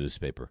reading the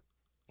newspaper.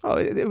 Oh,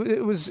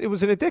 it was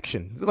an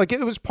addiction. Like, it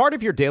was part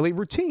of your daily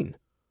routine.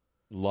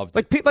 Loved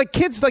it. Like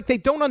kids, like, they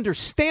don't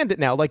understand it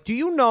now. Like, do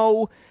you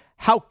know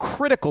how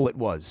critical it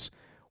was?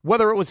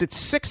 Whether it was at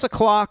 6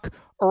 o'clock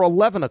or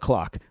 11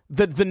 o'clock,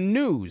 the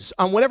news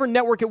on whatever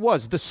network it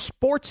was, the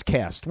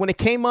sportscast, when it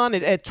came on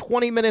at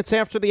 20 minutes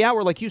after the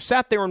hour, like, you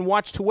sat there and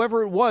watched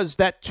whoever it was,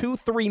 that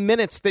 2-3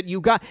 minutes that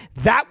you got,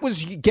 that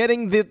was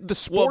getting the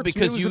sports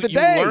news of the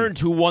day. You learned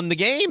who won the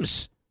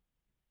games.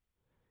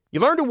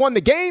 You learned who won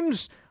the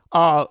games.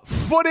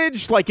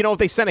 Footage, like, you know, if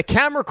they sent a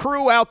camera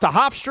crew out to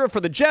Hofstra for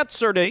the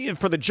Jets or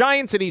for the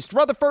Giants at East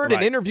Rutherford,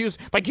 and interviews,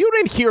 like, you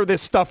didn't hear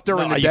this stuff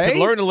during the day. You could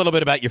learn a little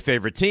bit about your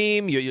favorite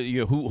team,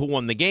 who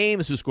won the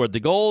games, who scored the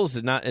goals.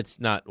 It's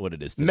not what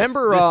it is today.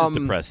 Remember, this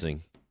is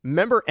depressing.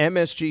 Remember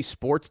MSG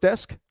Sports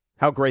Desk?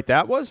 How great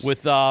that was?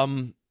 With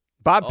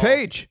Bob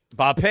Page.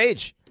 Bob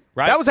Page,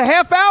 right? That was a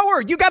half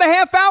hour. You got a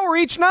half hour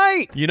each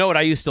night. You know what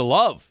I used to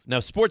love? Now,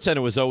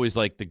 SportsCenter was always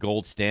like the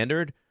gold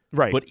standard.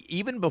 Right. But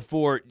even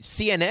before,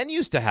 CNN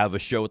used to have a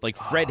show with like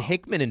Fred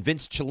Hickman and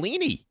Vince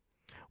Cellini.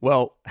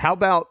 Well, how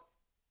about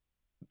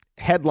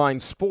Headline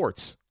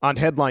Sports on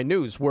Headline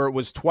News, where it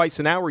was twice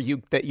an hour?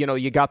 You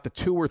got the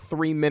 2 or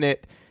 3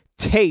 minute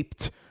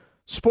taped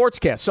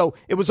sportscast. So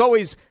it was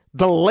always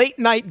the late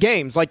night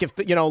games. Like if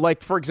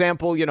for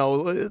example,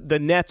 the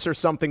Nets or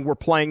something were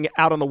playing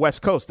out on the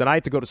West Coast, and I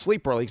had to go to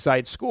sleep early because I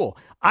had school.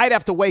 I'd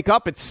have to wake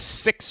up at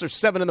 6 or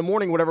 7 in the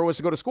morning, whatever it was,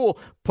 to go to school,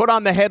 put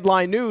on the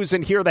Headline News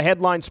and hear the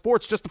Headline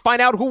Sports just to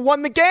find out who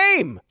won the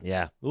game.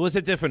 Yeah, it was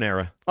a different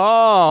era.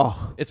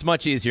 Oh, It's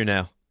much easier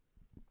now.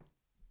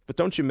 But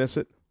don't you miss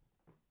it?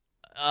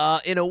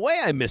 In a way,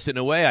 I miss it. In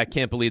a way, I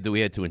can't believe that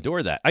we had to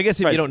endure that. I guess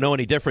if you don't know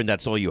any different,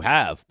 that's all you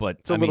have. But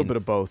it's a little bit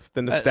of both.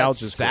 The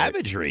nostalgia is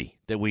savagery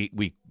that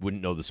we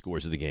wouldn't know the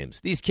scores of the games.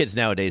 These kids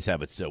nowadays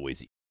have it so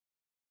easy.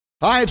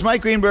 Hi, it's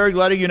Mike Greenberg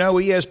letting you know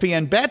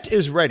ESPN Bet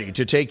is ready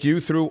to take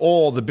you through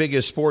all the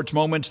biggest sports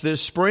moments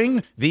this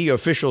spring. The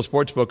official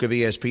sportsbook of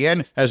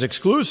ESPN has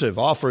exclusive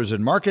offers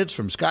and markets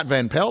from Scott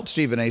Van Pelt,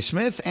 Stephen A.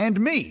 Smith,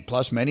 and me,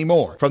 plus many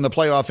more. From the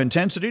playoff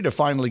intensity to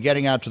finally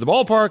getting out to the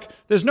ballpark,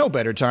 there's no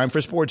better time for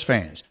sports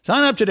fans.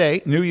 Sign up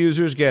today. New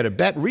users get a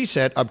bet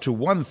reset up to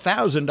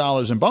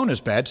 $1,000 in bonus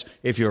bets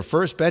if your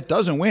first bet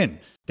doesn't win.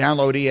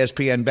 Download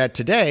ESPN Bet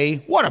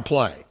today. What a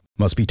play.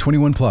 Must be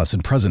 21 plus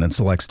and present in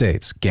select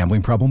states.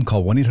 Gambling problem?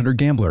 Call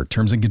 1-800-GAMBLER.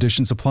 Terms and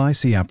conditions apply.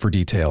 See app for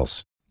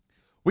details.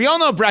 We all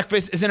know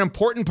breakfast is an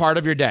important part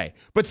of your day.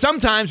 But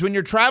sometimes when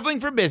you're traveling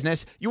for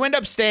business, you end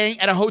up staying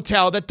at a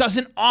hotel that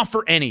doesn't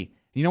offer any.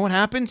 You know what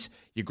happens?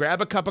 You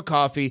grab a cup of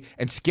coffee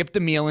and skip the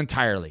meal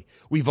entirely.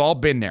 We've all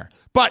been there.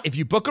 But if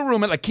you book a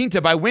room at La Quinta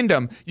by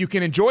Wyndham, you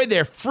can enjoy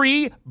their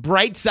free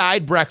Bright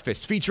Side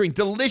breakfast featuring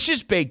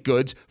delicious baked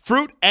goods,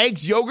 fruit,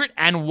 eggs, yogurt,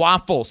 and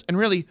waffles. And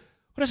really,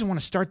 who doesn't want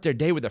to start their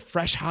day with a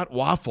fresh, hot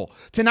waffle?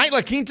 Tonight,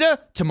 La Quinta,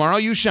 tomorrow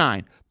you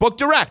shine. Book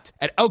direct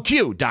at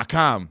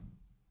lq.com.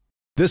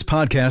 This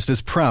podcast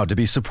is proud to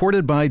be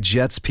supported by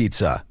Jets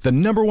Pizza, the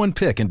 #1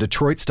 pick in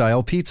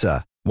Detroit-style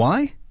pizza.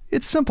 Why?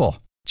 It's simple.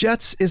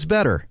 Jets is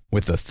better.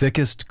 With the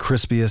thickest,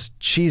 crispiest,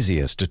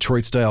 cheesiest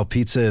Detroit-style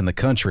pizza in the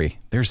country,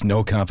 there's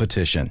no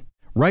competition.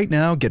 Right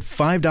now, get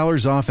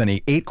 $5 off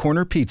any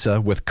 8-corner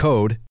pizza with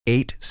code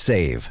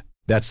 8SAVE.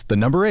 That's the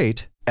number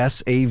 8,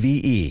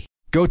 SAVE.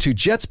 Go to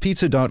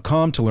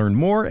jetspizza.com to learn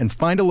more and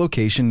find a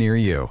location near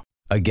you.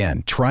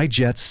 Again, try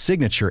Jet's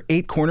signature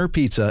 8-corner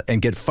pizza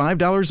and get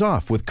 $5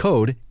 off with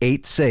code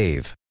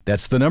 8SAVE.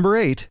 That's the number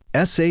 8,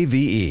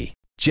 SAVE.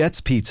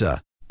 Jet's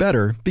Pizza.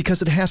 Better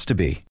because it has to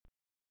be.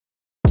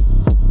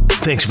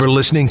 Thanks for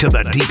listening to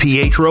the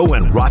DiPietro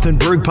and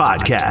Rothenberg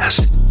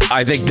podcast.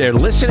 I think they're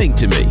listening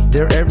to me.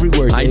 They're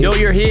everywhere, Dave. I know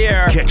you're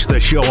here. Catch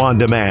the show on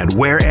demand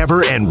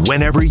wherever and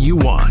whenever you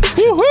want.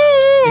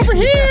 Woohoo! Over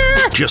here!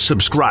 Just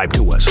subscribe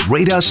to us,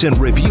 rate us, and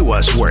review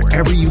us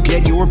wherever you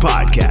get your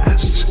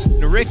podcasts.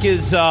 Rick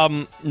is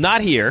not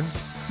here,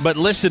 but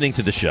listening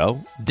to the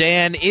show.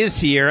 Dan is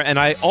here, and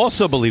I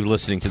also believe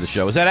listening to the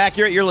show. Is that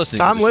accurate? You're listening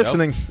to the show? I'm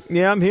listening.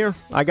 Yeah, I'm here.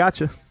 I got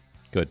you.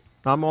 Good.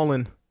 I'm all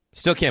in.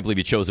 Still can't believe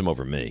you chose him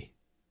over me.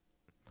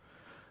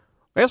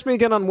 Ask me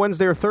again on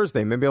Wednesday or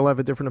Thursday. Maybe I'll have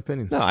a different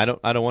opinion. No, I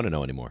don't want to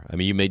know anymore. I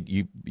mean,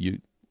 you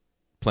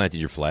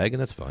planted your flag,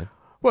 and that's fine.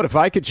 What if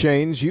I could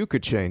change? You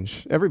could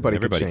change. Everybody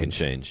can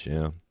change.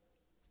 Yeah.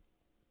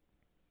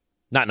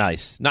 Not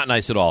nice. Not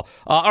nice at all.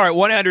 All right,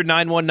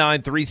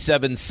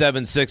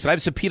 1-800-919-3776. I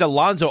have some Pete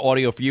Alonso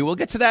audio for you. We'll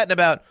get to that in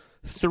about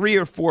 3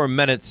 or 4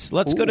 minutes.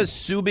 Let's go to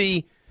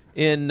Subi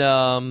in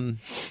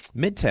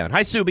Midtown.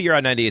 Hi, Subi. You're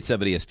on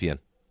 98.7 ESPN.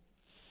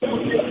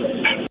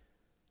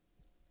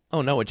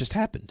 Oh, no, it just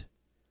happened.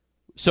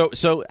 So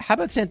how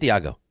about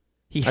Santiago?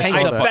 He hung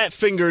up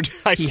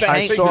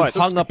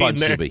on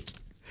Subi.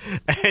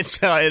 And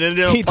so it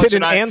ended up he did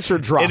an answer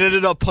drop. It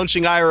ended up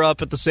punching Ira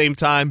up at the same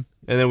time,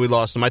 and then we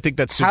lost him. I think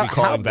that's Subi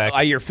calling back.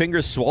 Are your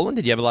fingers swollen?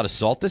 Did you have a lot of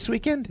salt this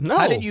weekend? No.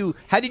 How did you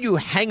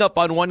hang up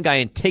on one guy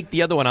and take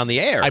the other one on the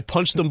air? I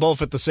punched them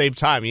both at the same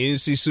time. You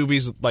didn't see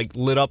Subi's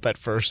lit up at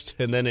first,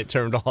 and then it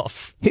turned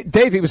off.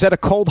 Dave, he was at a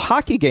cold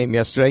hockey game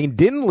yesterday and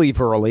didn't leave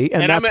early,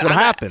 and that's what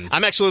happens.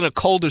 I'm actually in a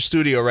colder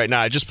studio right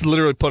now. I just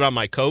literally put on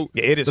my coat.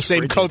 Yeah, it is the same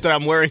frigid. coat that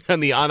I'm wearing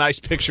on the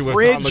on-ice picture with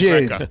Don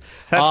McGregor.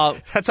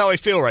 That's how I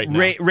feel right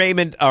now.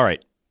 Raymond, all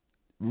right.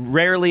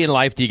 Rarely in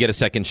life do you get a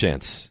second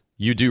chance.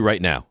 You do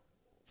right now.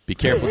 Be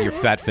careful with your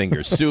fat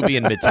fingers. Subi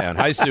in Midtown.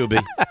 Hi,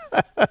 Subi.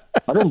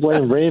 I don't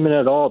blame Raymond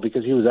at all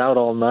because he was out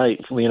all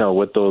night,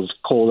 with those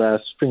cold-ass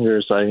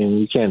fingers. I mean,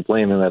 you can't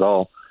blame him at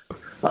all.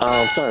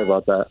 Sorry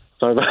about that.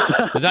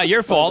 It's not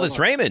your fault. It's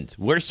Raymond.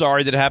 We're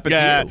sorry that it happened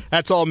to you.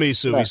 That's all me,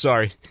 Subi.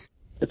 Sorry.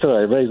 It's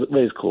all right.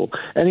 Ray's cool.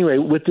 Anyway,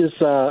 with this,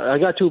 I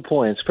got 2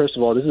 points. First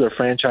of all, this is a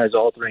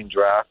franchise-altering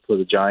draft for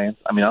the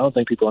Giants. I mean, I don't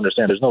think people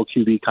understand. There's no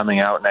QB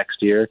coming out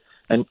next year.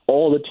 And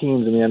all the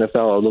teams in the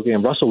NFL are looking,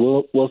 and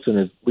Russell Wilson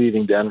is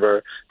leaving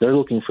Denver. They're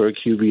looking for a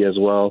QB as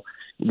well.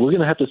 We're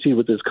going to have to see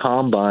with this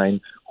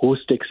combine who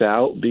sticks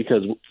out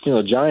because,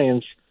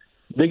 Giants,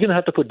 they're going to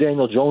have to put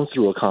Daniel Jones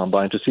through a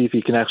combine to see if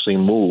he can actually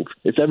move.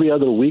 It's every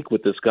other week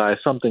with this guy,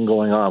 something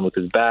going on with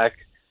his back,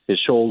 his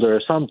shoulder,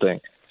 or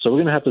something. So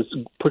we're going to have to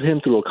put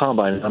him through a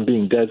combine, and I'm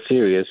being dead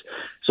serious.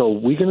 So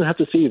we're going to have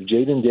to see if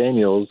Jaden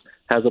Daniels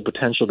has a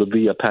potential to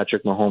be a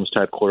Patrick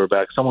Mahomes-type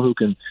quarterback, someone who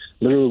can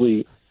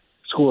literally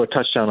score a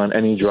touchdown on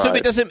any drive. So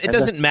it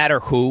doesn't matter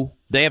who.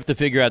 They have to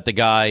figure out the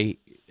guy,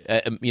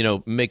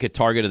 make a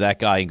target of that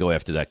guy and go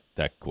after that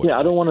quarterback. Yeah,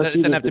 I don't want to see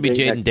It doesn't have to be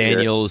debate Jaden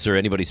Daniels or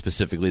anybody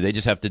specifically. They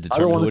just have to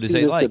determine who it is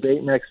they like.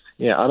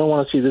 I don't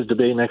want to see this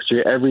debate next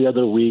year. Every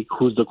other week,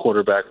 who's the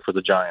quarterback for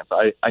the Giants?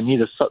 I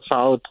need a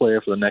solid player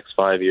for the next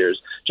 5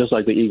 years, just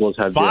like the Eagles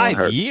have.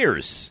 5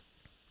 years?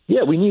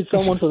 Yeah, we need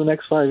someone for the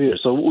next 5 years.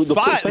 So the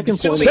second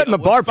point, setting the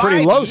bar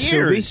pretty low,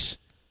 Subi.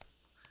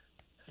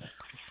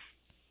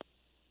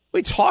 What are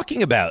you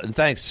talking about? And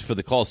thanks for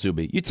the call,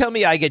 Subi. You tell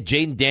me I get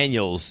Jaden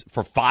Daniels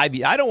for 5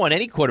 years. I don't want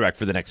any quarterback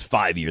for the next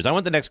 5 years. I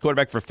want the next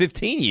quarterback for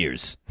 15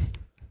 years.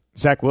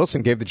 Zach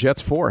Wilson gave the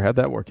Jets 4. How'd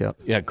that work out?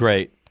 Yeah,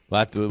 great.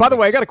 By the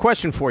way, I got a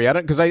question for you,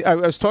 because I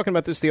was talking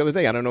about this the other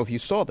day. I don't know if you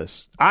saw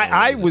this.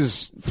 I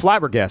was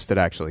flabbergasted,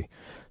 actually.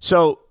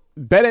 So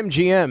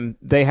BetMGM,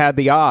 they had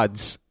the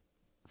odds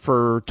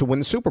to win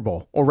the Super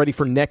Bowl already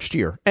for next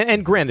year.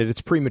 And granted,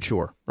 it's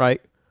premature, right?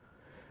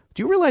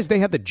 Do you realize they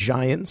had the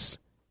Giants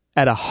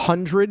at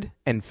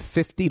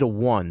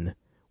 150-1,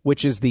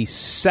 which is the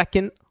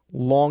second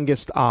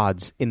longest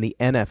odds in the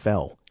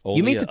NFL?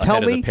 You mean to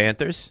tell me the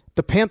Panthers?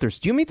 The Panthers.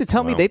 Do you mean to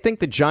tell me they think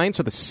the Giants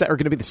are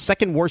going to be the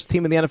second worst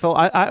team in the NFL?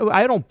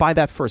 I don't buy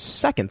that for a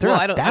second. They're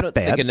not that bad. I don't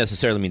think it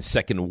necessarily means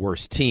second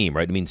worst team,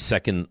 right? It means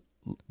second.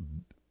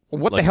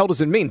 What the hell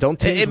does it mean? Don't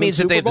teams It means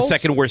win that they have the Super Bowls?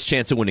 second worst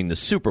chance of winning the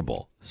Super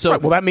Bowl. So,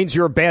 right, well, that means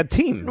you're a bad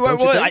team. No.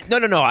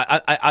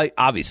 I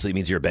obviously it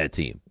means you're a bad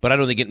team, but I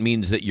don't think it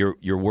means that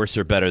you're worse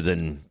or better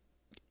than.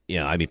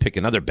 Pick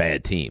another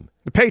bad team.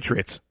 The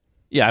Patriots.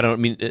 Yeah, I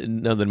don't mean.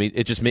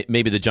 It just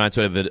maybe the Giants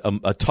would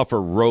have a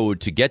tougher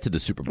road to get to the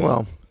Super Bowl.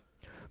 Well,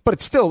 but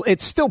it's still.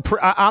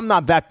 I'm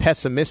not that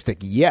pessimistic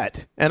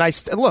yet. And I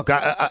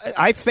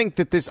think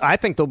that this. I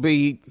think they'll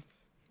be.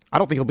 I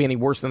don't think it'll be any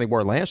worse than they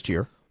were last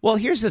year. Well,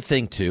 here's the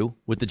thing too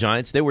with the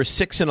Giants. They were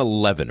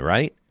 6-11,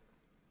 right?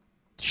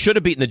 Should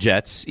have beaten the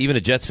Jets. Even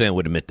a Jets fan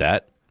would admit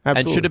that.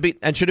 Absolutely.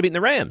 And should have beaten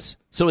the Rams.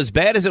 So as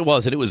bad as it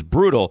was, and it was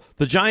brutal,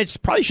 the Giants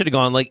probably should have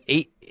gone like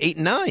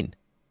 8-9.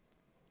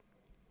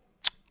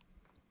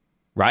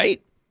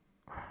 Right?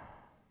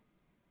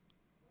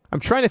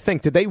 I'm trying to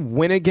think. Did they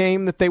win a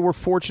game that they were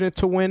fortunate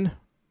to win?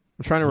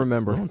 I'm trying to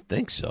remember. I don't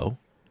think so.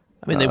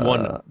 I mean, they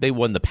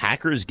won the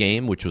Packers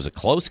game, which was a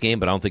close game,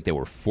 but I don't think they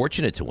were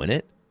fortunate to win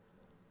it.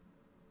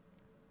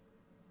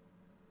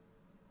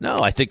 No,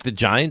 I think the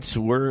Giants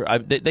were.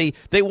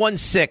 They won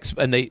 6,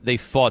 and they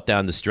fought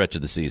down the stretch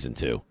of the season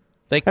too.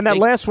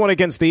 Last one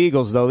against the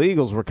Eagles, though, the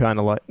Eagles were kind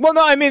of like. Well,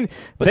 no, I mean,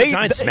 but the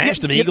Giants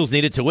smashed them. The Eagles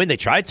needed to win. They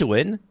tried to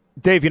win.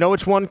 Dave, you know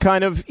which one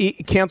kind of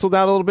canceled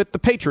out a little bit? The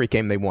Patriot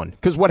game they won.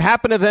 Because what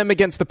happened to them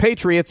against the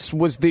Patriots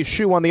was the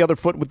shoe on the other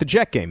foot with the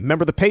Jet game.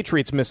 Remember, the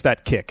Patriots missed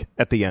that kick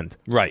at the end.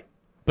 Right.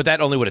 But that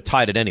only would have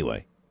tied it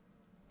anyway.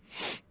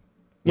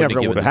 You never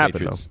know what would have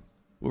happened, though.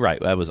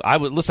 Right. I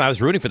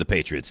was rooting for the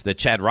Patriots. That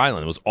Chad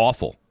Ryland, it was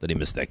awful that he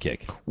missed that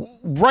kick.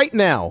 Right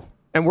now,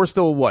 and we're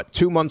still,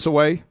 2 months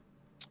away?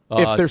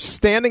 If they're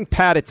standing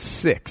pat at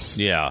 6.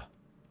 Yeah.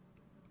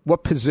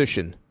 What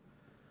position?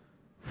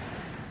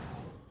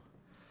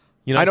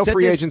 I know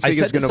free agency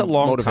is going to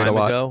motivate a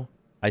lot.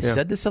 I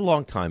said this a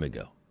long time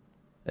ago.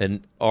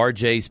 And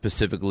RJ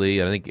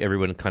specifically, I think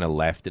everyone kind of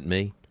laughed at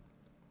me.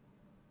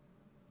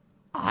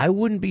 I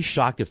wouldn't be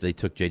shocked if they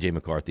took J.J.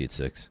 McCarthy at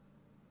 6.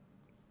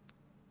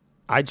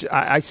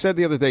 I said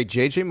the other day,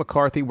 J.J.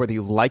 McCarthy, whether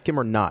you like him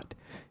or not,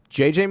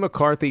 J.J.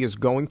 McCarthy is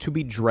going to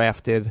be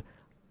drafted,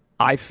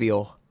 I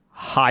feel,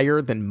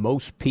 higher than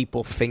most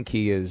people think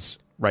he is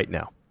right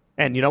now.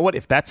 And you know what?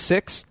 If that's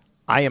 6,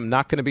 I am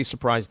not going to be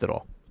surprised at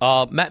all.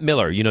 Matt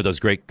Miller, does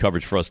great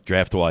coverage for us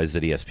draft-wise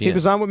at ESPN. He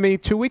was on with me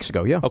 2 weeks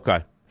ago, yeah.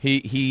 Okay.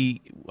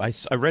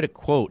 I read a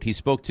quote. He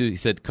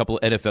said a couple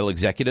of NFL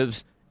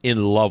executives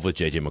in love with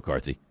J.J.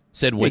 McCarthy.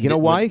 Said, you know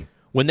why?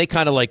 When they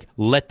kind of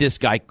let this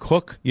guy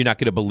cook, you're not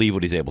going to believe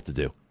what he's able to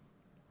do.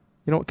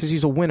 Because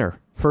he's a winner,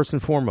 first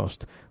and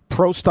foremost.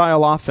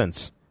 Pro-style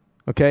offense,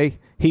 okay?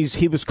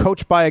 He was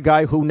coached by a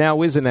guy who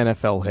now is an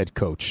NFL head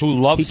coach. Who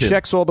loves him. He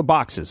checks all the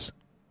boxes.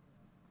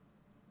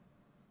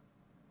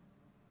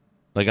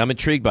 I'm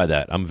intrigued by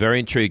that. I'm very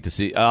intrigued to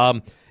see.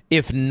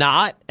 If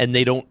not, and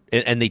they don't,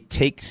 and they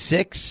take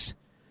 6,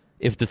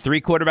 if the 3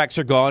 quarterbacks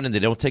are gone and they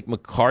don't take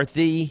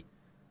McCarthy,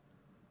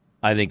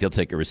 I think they'll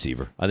take a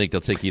receiver. I think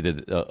they'll take either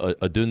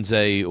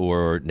Odunze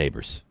or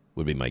Neighbors,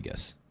 would be my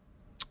guess.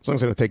 As long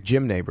as they don't take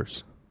Jim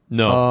Neighbors.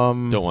 No,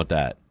 don't want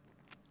that.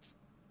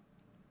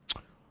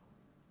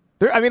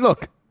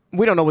 Look,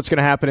 we don't know what's going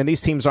to happen, and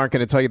these teams aren't going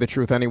to tell you the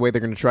truth anyway.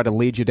 They're going to try to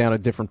lead you down a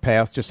different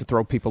path just to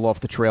throw people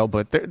off the trail.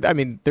 But,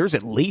 there's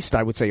at least,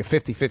 I would say, a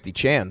 50-50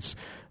 chance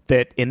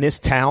that in this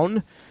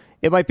town,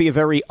 it might be a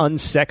very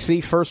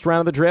unsexy first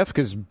round of the draft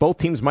because both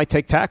teams might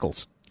take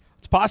tackles.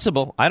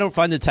 possible. I don't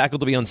find the tackle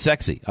to be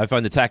unsexy. I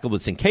find the tackle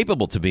that's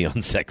incapable to be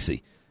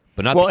unsexy,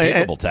 but not the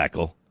capable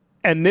tackle.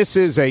 And this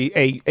is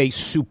a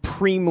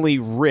supremely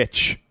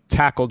rich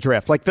tackle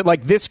draft.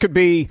 Like this could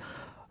be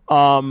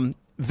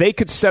they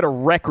could set a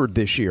record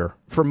this year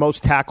for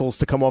most tackles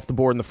to come off the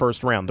board in the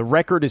first round. The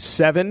record is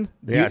 7.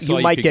 You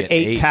might get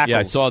 8 tackles. Yeah,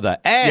 I saw that.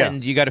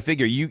 And you got to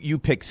figure, you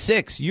pick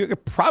 6, you're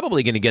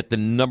probably going to get the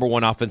number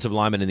 1 offensive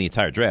lineman in the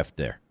entire draft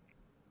there.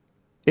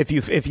 If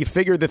you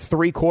figure that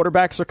 3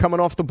 quarterbacks are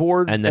coming off the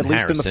board, and then at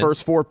least in the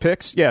first 4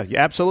 picks, yeah,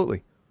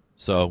 absolutely.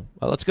 So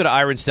let's go to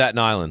Ira in Staten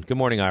Island. Good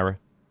morning, Ira.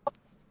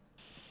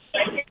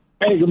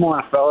 Hey, good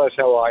morning, fellas.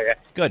 How are you?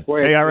 Good.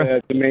 Hey, Ira.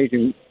 It's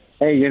amazing.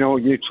 Hey,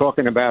 you're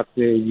talking about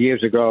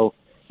years ago.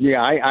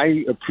 Yeah,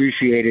 I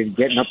appreciated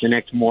getting up the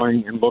next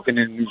morning and looking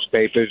in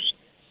newspapers.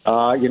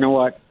 You know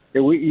what?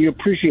 You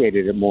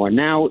appreciated it more.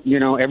 Now,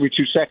 every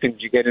 2 seconds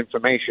you get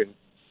information.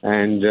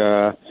 And,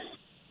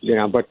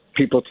 but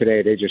people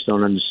today, they just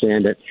don't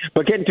understand it.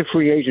 But getting to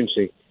free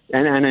agency,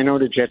 and I know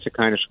the Jets are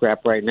kind of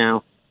scrapped right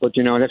now, but,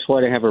 that's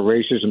why they have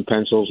erasers and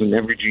pencils, and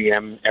every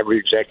GM, every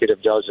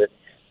executive does it.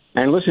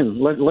 And listen,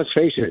 let's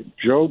face it,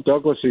 Joe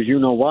Douglas, as you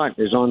know what,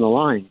 is on the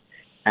line.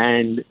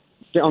 And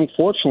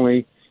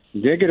unfortunately,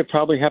 they're going to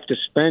probably have to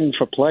spend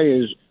for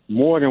players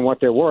more than what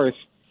they're worth,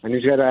 and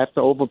he's going to have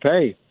to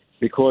overpay.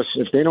 Because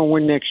if they don't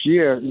win next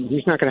year,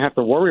 he's not going to have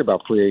to worry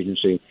about free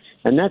agency.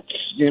 And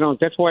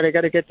that's why they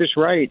got to get this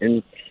right.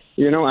 And,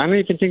 I don't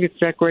even think it's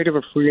that great of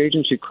a free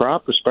agency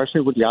crop,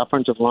 especially with the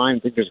offensive line. I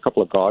think there's a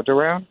couple of guards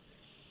around.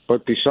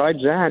 But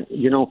besides that,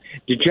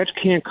 the Jets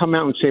can't come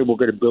out and say we're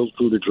going to build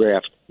through the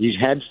draft. He's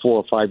had 4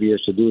 or 5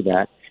 years to do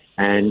that,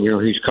 and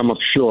he's come up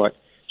short.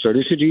 So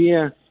this is the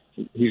year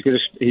he's going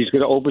to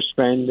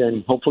overspend,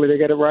 and hopefully they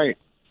get it right.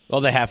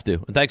 Well, they have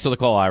to. And thanks for the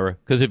call, Ira.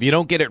 Because if you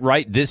don't get it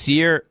right this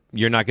year,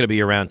 you're not going to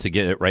be around to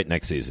get it right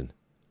next season.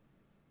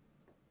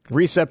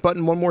 Reset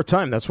button one more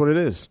time. That's what it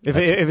is. If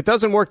it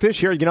doesn't work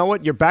this year, you know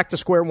what? You're back to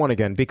square one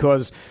again,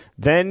 because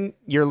then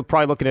you're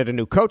probably looking at a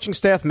new coaching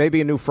staff, maybe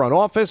a new front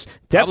office.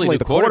 Definitely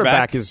the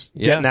quarterback is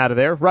getting out of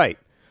there. Right.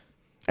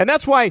 And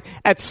that's why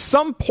at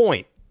some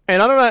point,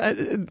 and I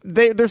don't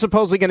know, they're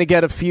supposedly going to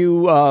get a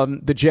few,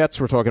 the Jets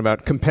we're talking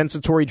about,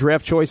 compensatory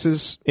draft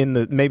choices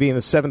maybe in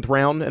the 7th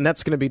round, and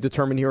that's going to be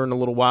determined here in a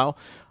little while.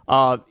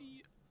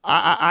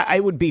 I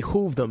would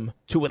behoove them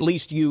to at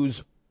least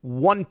use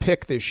 1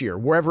 pick this year,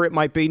 wherever it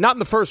might be. Not in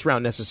the first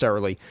round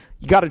necessarily.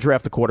 You got to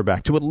draft a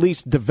quarterback to at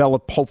least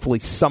develop, hopefully,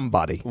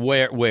 somebody.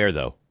 Where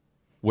though?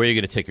 Where are you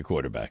going to take a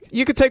quarterback?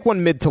 You could take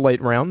one mid to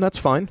late round. That's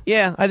fine.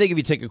 Yeah, I think if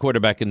you take a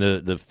quarterback in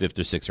the 5th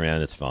or 6th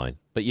round, that's fine.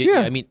 But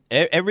I mean,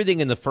 everything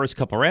in the first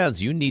couple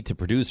rounds, you need to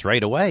produce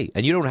right away,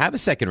 and you don't have a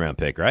 2nd round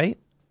pick, right?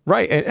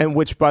 Right, and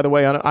which, by the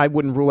way, I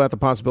wouldn't rule out the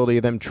possibility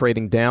of them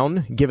trading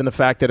down, given the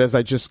fact that, as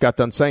I just got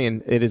done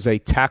saying, it is a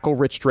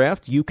tackle-rich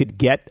draft. You could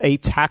get a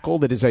tackle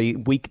that is a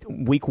week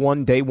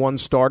 1, day 1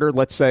 starter,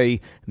 let's say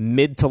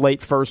mid to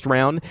late first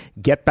round,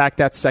 get back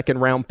that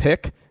 2nd round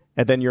pick,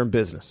 and then you're in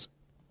business.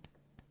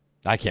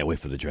 I can't wait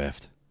for the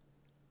draft.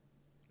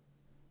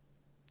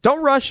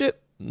 Don't rush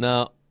it.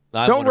 No,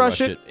 don't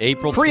rush it.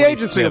 April free 25th.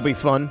 agency will be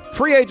fun.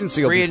 Free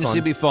agency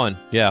will be fun.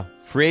 Yeah.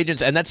 Free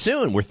agents, and that's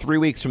soon. We're 3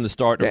 weeks from the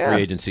start of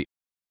free agency.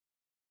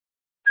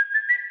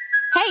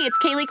 Hey, it's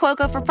Kaylee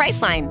Cuoco for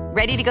Priceline.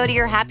 Ready to go to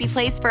your happy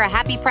place for a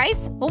happy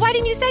price? Well, why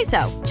didn't you say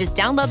so? Just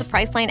download the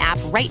Priceline app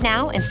right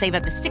now and save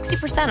up to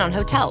 60% on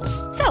hotels.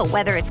 So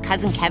whether it's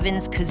Cousin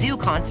Kevin's Kazoo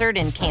Concert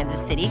in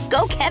Kansas City,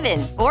 go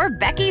Kevin, or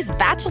Becky's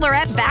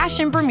Bachelorette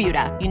Bash in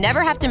Bermuda, you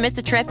never have to miss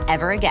a trip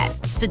ever again.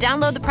 So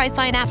download the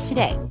Priceline app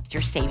today.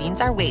 Your savings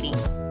are waiting.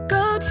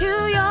 Go to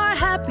your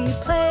happy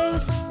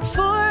place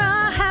for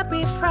a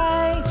happy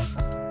price.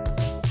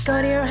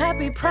 Go to your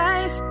happy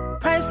price,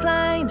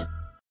 Priceline.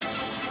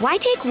 Why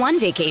take one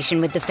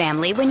vacation with the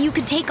family when you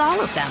could take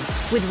all of them?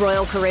 With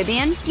Royal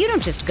Caribbean, you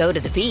don't just go to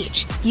the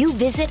beach. You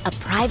visit a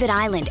private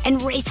island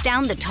and race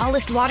down the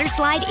tallest water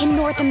slide in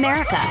North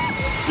America.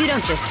 You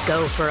don't just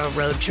go for a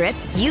road trip.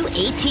 You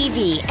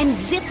ATV and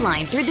zip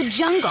line through the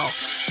jungle.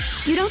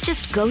 You don't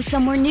just go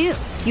somewhere new.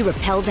 You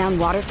rappel down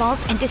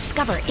waterfalls and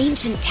discover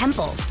ancient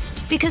temples.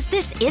 Because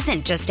this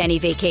isn't just any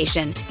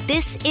vacation.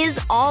 This is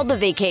all the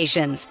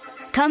vacations.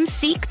 Come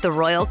seek the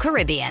Royal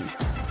Caribbean.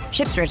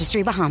 Ships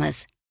Registry,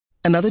 Bahamas.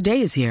 Another day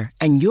is here,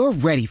 and you're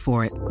ready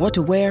for it. What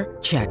to wear?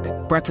 Check.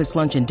 Breakfast,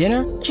 lunch, and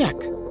dinner? Check.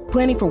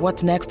 Planning for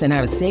what's next and how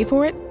to save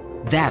for it?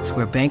 That's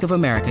where Bank of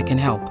America can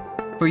help.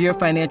 For your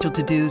financial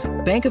to-dos,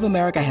 Bank of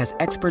America has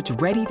experts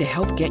ready to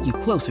help get you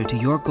closer to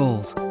your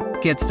goals.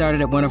 Get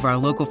started at one of our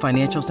local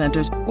financial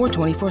centers or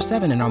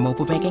 24/7 in our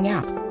mobile banking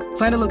app.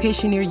 Find a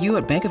location near you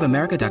at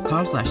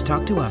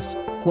bankofamerica.com/talktous.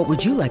 What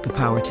would you like the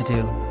power to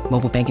do?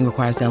 Mobile banking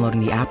requires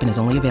downloading the app and is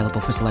only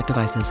available for select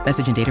devices.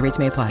 Message and data rates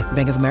may apply.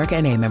 Bank of America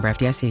N.A., member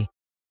FDIC.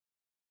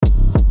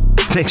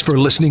 Thanks for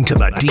listening to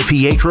the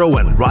DiPietro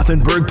and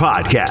Rothenberg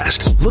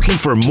podcast. Looking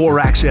for more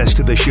access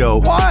to the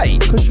show? Why?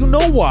 Because you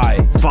know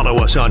why. Follow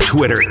us on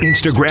Twitter,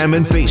 Instagram,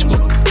 and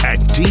Facebook at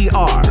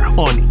DR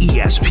on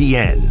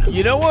ESPN.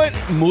 You know what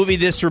movie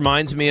this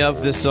reminds me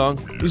of, this song?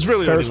 It's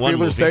really Ferris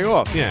Bueller's Day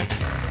Off. Yeah.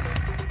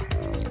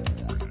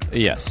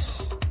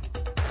 Yes.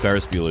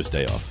 Ferris Bueller's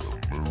Day Off.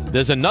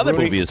 There's another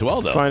Rooney movie as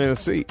well, though. Finding a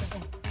seat.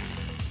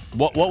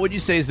 What would you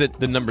say is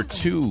the number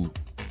 2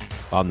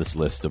 on this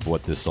list of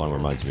what this song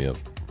reminds me of?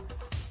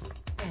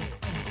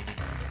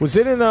 Was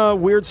it in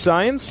Weird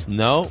Science?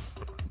 No.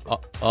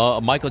 A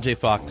Michael J.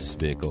 Fox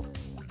vehicle.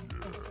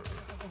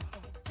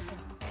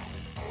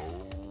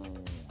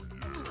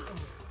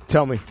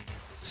 Tell me.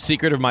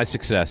 Secret of My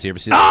Success. You ever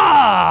see that?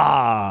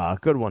 Ah!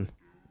 Good one.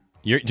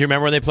 Do you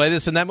remember when they play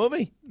this in that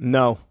movie?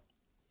 No.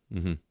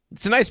 Mm-hmm.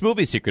 It's a nice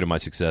movie, Secret of My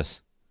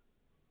Success.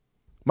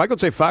 Michael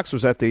J. Fox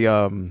was at the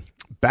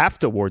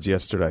BAFTA Awards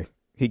yesterday.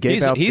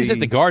 He's at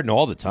the Garden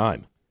all the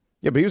time.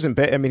 Yeah, but he was in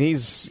bed. I mean,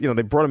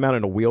 they brought him out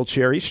in a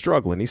wheelchair. He's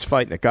struggling. He's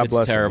fighting it. God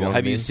bless him. Terrible.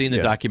 Have you seen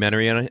the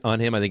documentary on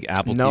him? I think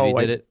Apple TV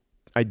did it.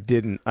 I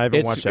didn't. I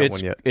haven't watched that one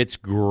yet. It's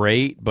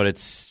great, but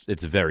it's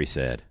very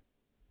sad.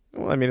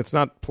 Well, I mean, it's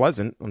not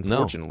pleasant,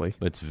 unfortunately.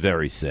 No, it's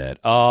very sad.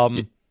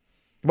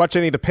 Watch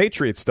any of the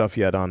Patriot stuff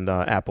yet on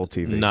Apple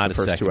TV? Not the a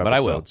first second, 2 but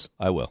episodes.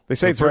 I will. They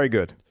say it's very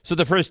good. So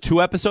the first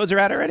 2 episodes are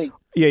out already?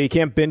 Yeah, you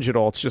can't binge it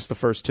all. It's just the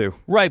first 2.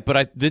 Right,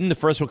 but didn't the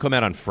first one come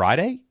out on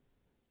Friday?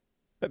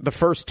 The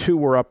first 2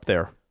 were up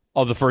there.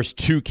 Oh, the first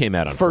 2 came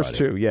out on Friday. First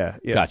 2, yeah.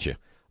 Gotcha.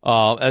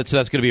 So that's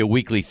going to be a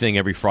weekly thing.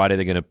 Every Friday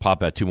they're going to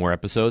pop out 2 more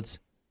episodes?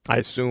 I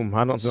assume.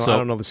 I don't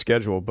know the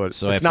schedule, but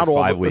so it's not all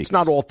 5 weeks. It's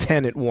not all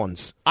 10 at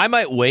once. I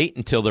might wait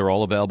until they're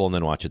all available and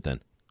then watch it then.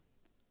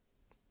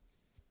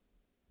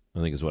 I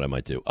think is what I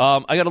might do.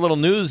 I got a little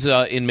news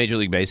in Major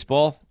League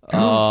Baseball.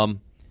 The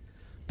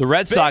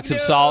Red Sox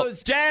have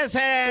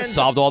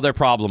solved all their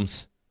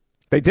problems.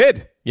 They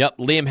did. Yep.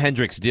 Liam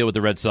Hendricks deal with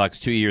the Red Sox,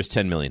 2 years,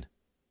 $10 million.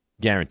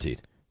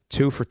 Guaranteed.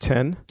 2 for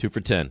 10? 2 for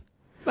 10.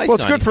 Nice well,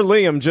 it's signing. good for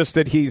Liam, just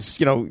that he's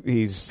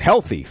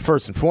healthy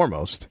first and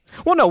foremost.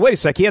 Well, no, wait a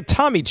sec. He had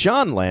Tommy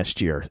John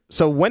last year.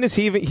 So when is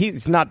he even?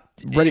 He's not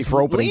ready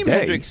for opening Liam day.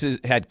 Hendricks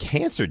had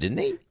cancer, didn't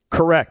he?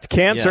 Correct,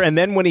 cancer. Yeah. And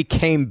then when he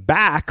came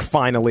back,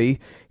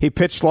 finally, he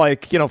pitched for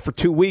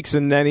 2 weeks,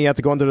 and then he had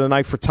to go under the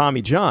knife for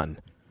Tommy John.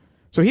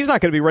 So he's not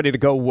going to be ready to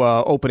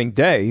go opening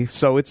day.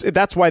 So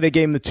that's why they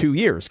gave him the 2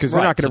 years, because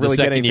they're not going to really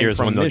get anything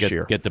from him this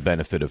year. Get the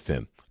benefit of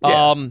him.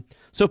 Yeah.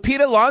 So Pete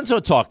Alonso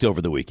talked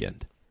over the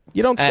weekend.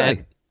 You don't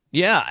say.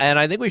 Yeah, and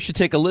I think we should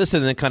take a listen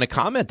and then kind of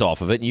comment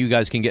off of it, and you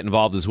guys can get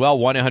involved as well.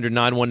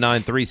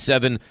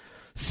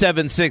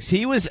 1-800-919-3776.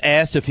 He was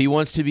asked if he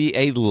wants to be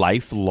a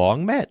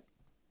lifelong Met.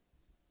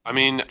 I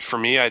mean, for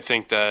me, I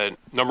think that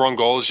number one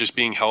goal is just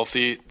being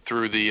healthy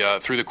through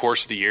the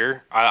course of the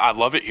year. I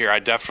love it here. I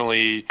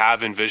definitely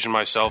have envisioned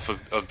myself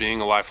of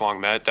being a lifelong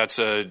Met. That's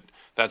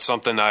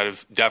something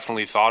I've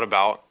definitely thought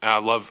about. And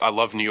I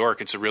love New York.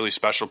 It's a really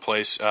special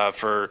place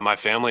for my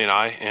family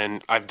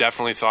and I've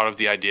definitely thought of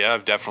the idea.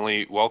 I've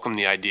definitely welcomed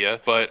the idea,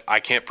 but I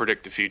can't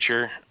predict the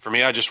future. For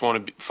me, I just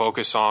want to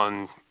focus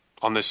on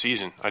this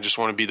season. I just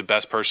want to be the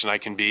best person I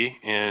can be,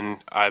 and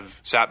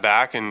I've sat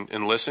back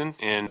and listened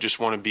and just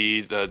want to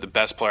be the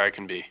best player I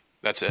can be.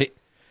 That's it.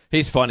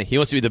 He's funny. He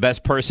wants to be the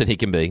best person he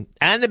can be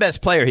and the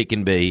best player he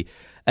can be,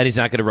 and he's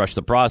not going to rush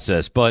the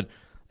process. But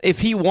if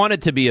he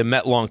wanted to be a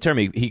Met long-term,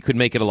 he could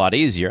make it a lot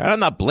easier. And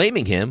I'm not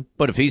blaming him,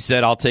 but if he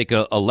said, I'll take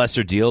a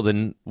lesser deal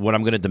than what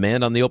I'm going to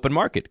demand on the open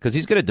market, because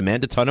he's going to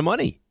demand a ton of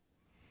money.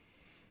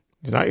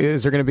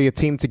 Is there going to be a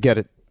team to get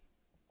it?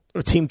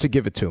 A team to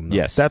give it to him? Though?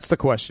 Yes. That's the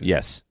question.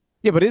 Yes.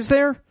 Yeah, but is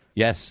there?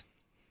 Yes.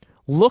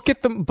 Look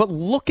at the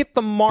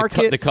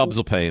market. The Cubs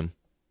will pay him.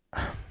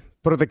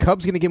 But are the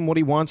Cubs going to give him what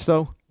he wants,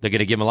 though? They're going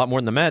to give him a lot more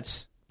than the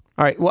Mets.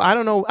 All right. Well, I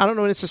don't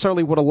know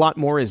necessarily what a lot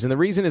more is. And the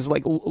reason is,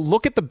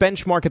 look at the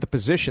benchmark at the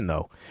position,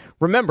 though.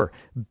 Remember,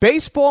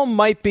 baseball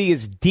might be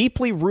as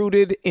deeply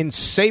rooted in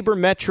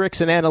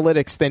sabermetrics and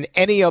analytics than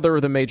any other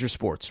of the major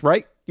sports,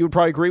 right? You would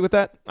probably agree with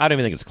that? I don't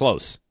even think it's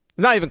close.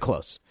 Not even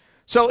close.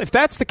 So if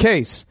that's the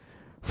case,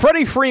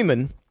 Freddie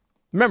Freeman,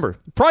 remember,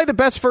 probably the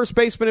best first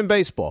baseman in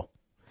baseball.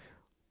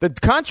 The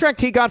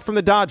contract he got from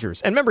the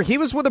Dodgers, and remember, he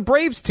was with a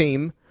Braves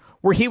team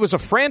where he was a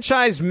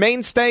franchise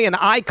mainstay, an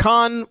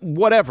icon,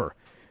 whatever.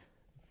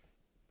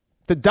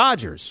 The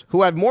Dodgers,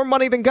 who had more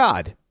money than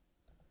God,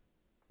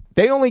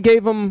 he only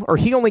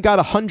got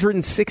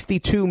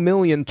 $162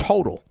 million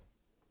total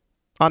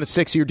on a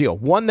 6-year deal.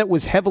 One that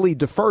was heavily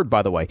deferred,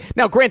 by the way.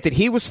 Now, granted,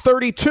 he was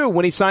 32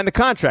 when he signed the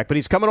contract, but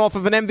he's coming off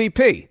of an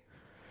MVP.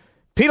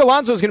 Pete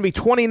Alonso is going to be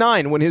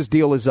 29 when his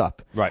deal is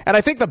up. Right. And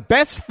I think the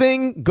best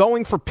thing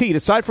going for Pete,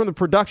 aside from the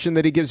production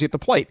that he gives you at the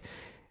plate,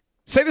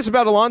 say this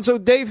about Alonso,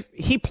 Dave,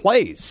 he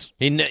plays.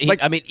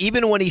 I mean,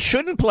 even when he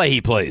shouldn't play,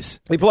 he plays.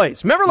 He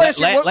plays. Remember last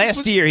year?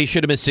 Last year, he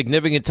should have missed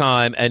significant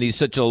time, and he's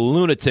such a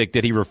lunatic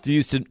that he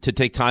refused to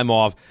take time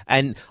off.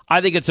 And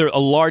I think it's a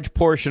large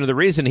portion of the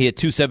reason he had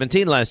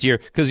 217 last year,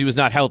 because he was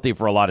not healthy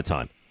for a lot of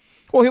time.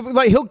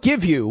 Well, he'll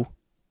give you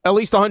at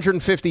least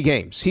 150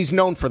 games. He's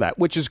known for that,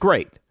 which is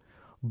great.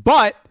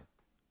 But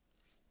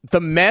the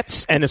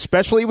Mets, and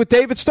especially with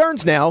David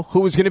Stearns now,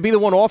 who is going to be the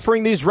one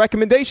offering these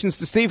recommendations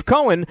to Steve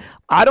Cohen,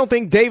 I don't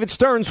think David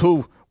Stearns,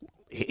 who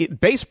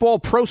baseball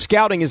pro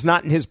scouting is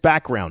not in his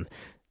background,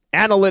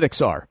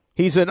 analytics are.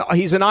 He's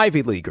an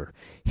Ivy Leaguer.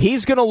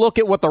 he's going to look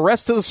at what the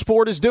rest of the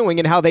sport is doing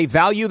and how they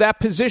value that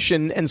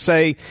position and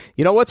say,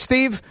 you know what,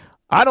 Steve?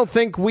 I don't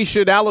think we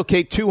should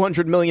allocate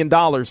 $200 million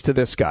to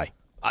this guy.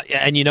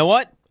 And you know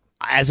what?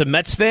 As a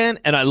Mets fan,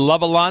 and I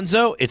love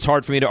Alonso, it's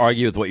hard for me to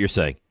argue with what you're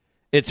saying.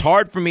 It's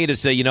hard for me to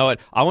say, you know what,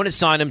 I want to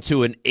sign him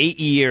to an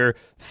 8-year,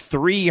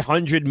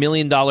 $300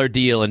 million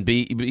deal and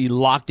be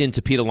locked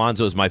into Pete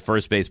Alonso as my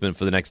first baseman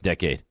for the next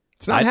decade.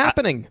 It's not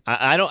happening.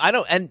 I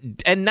don't,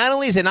 and not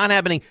only is it not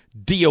happening,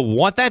 do you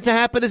want that to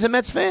happen as a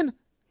Mets fan?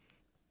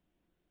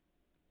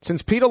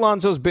 Since Pete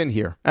Alonso's been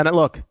here, and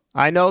look,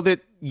 I know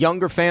that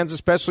younger fans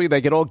especially, they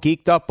get all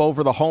geeked up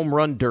over the home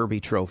run derby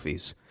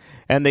trophies.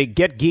 And they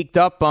get geeked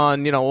up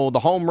on, the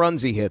home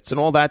runs he hits and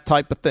all that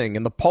type of thing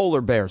and the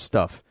polar bear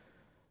stuff.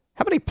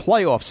 How many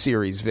playoff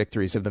series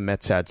victories have the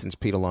Mets had since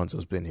Pete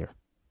Alonso's been here?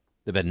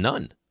 They've had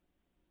none.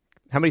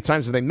 How many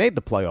times have they made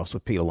the playoffs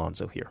with Pete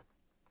Alonso here?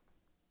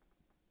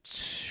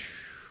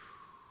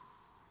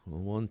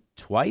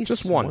 Twice?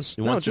 Just once.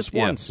 Just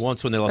once.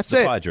 Once when they lost to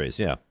the Padres,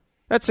 yeah.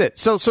 That's it.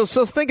 So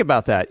think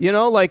about that.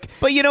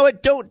 But you know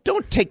what?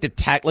 Don't take the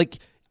tack.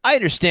 I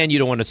understand you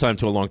don't want to sign him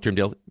to a long-term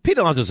deal. Pete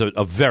Alonso's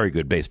a very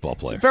good baseball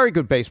player. He's a very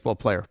good baseball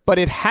player. But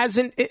it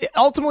hasn't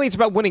ultimately it's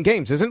about winning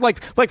games, isn't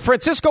it? Like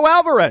Francisco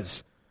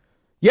Alvarez.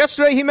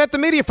 Yesterday he met the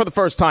media for the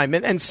first time,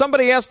 and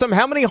somebody asked him,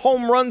 how many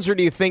home runs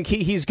do you think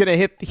he's going to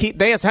hit?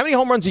 They asked, how many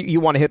home runs do you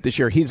want to hit this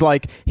year? He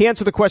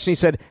answered the question, he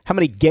said, how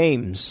many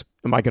games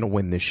am I going to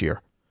win this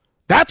year?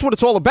 That's what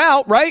it's all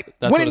about, right?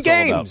 That's winning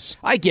games.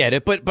 I get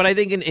it, but I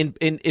think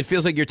it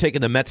feels like you're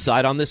taking the Mets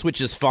side on this, which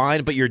is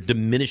fine, but you're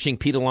diminishing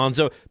Pete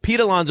Alonso. Pete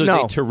Alonso is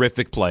a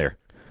terrific player.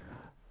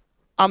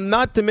 I'm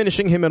not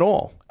diminishing him at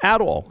all.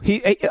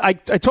 I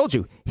told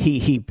you,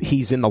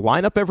 he's in the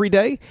lineup every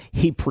day.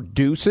 He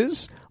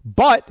produces,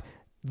 but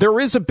there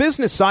is a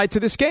business side to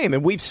this game,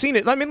 and we've seen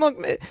it. I mean, look,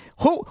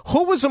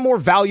 who was a more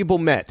valuable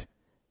Met,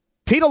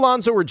 Pete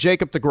Alonso or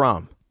Jacob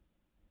deGrom?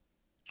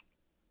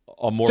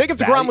 Jacob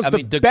deGrom was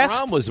the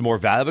best. DeGrom was more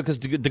valuable because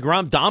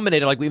DeGrom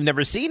dominated like we've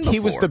never seen before. He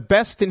was the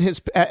best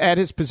at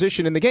his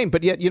position in the game.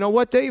 But yet, you know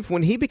what, Dave?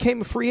 When he became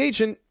a free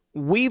agent,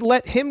 we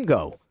let him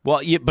go.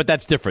 Well, yeah, but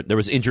that's different. There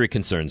was injury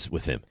concerns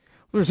with him.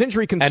 There was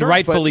injury concerns. And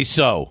rightfully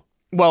so.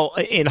 Well,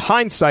 in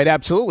hindsight,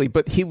 absolutely.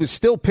 But he was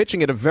still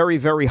pitching at a very,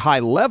 very high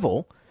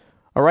level.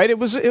 All right? It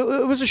was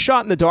a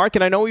shot in the dark,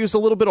 and I know he was a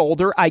little bit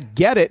older. I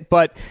get it,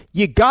 but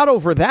you got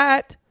over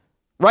that,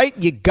 right?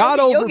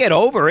 You'll get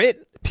over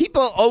it.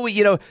 People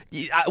always,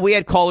 we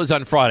had callers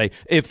on Friday.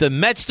 If the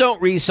Mets don't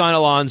re-sign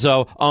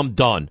Alonso, I'm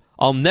done.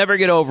 I'll never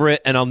get over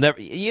it, and I'll never.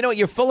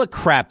 You're full of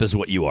crap, is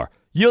what you are.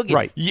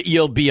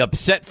 You'll be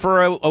upset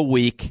for a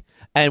week,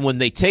 and when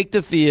they take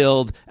the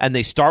field and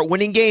they start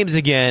winning games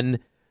again,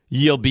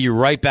 you'll be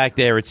right back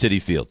there at Citi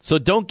Field. So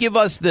don't give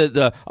us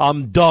the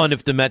I'm done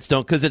if the Mets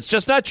don't, because it's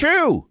just not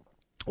true.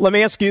 Let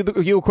me ask you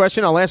a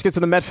question. I'll ask it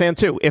to the Met fan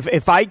too.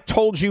 If I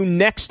told you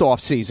next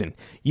offseason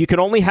you can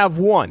only have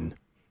one.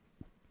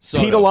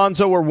 Soto. Pete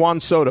Alonso or Juan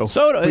Soto?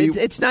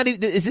 It's not.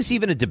 Is this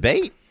even a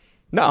debate?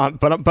 No,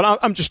 but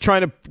I'm just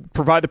trying to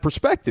provide the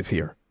perspective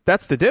here.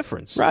 That's the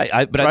difference, right?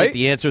 I think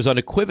the answer is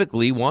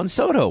unequivocally Juan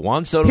Soto.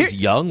 Juan Soto's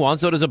young. Juan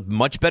Soto's a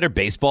much better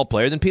baseball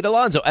player than Pete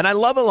Alonso, and I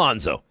love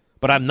Alonso,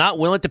 but I'm not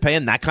willing to pay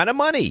him that kind of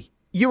money.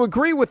 You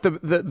agree with the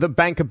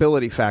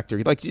bankability factor?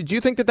 Like, do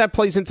you think that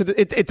plays into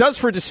it does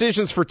for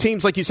decisions for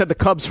teams like you said, the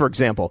Cubs, for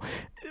example.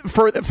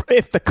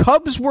 If the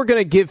Cubs were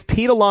going to give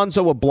Pete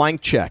Alonso a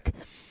blank check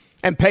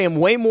and pay him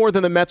way more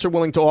than the Mets are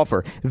willing to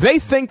offer, they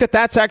think that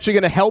that's actually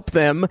going to help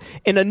them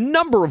in a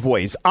number of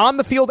ways, on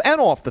the field and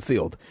off the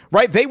field,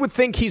 right? They would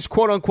think he's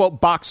quote-unquote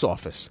box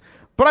office.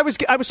 But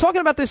I was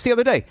talking about this the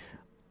other day.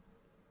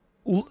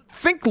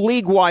 Think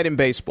league-wide in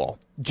baseball.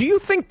 Do you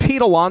think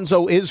Pete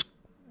Alonso is,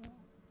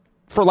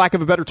 for lack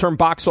of a better term,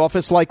 box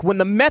office? Like when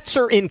the Mets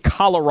are in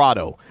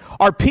Colorado,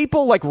 are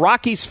people like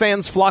Rockies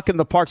fans flocking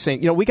the park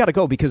saying, we got to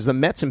go because the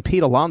Mets and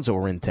Pete Alonso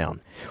are in town?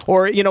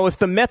 Or, if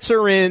the Mets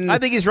are in... I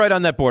think he's right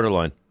on that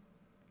borderline.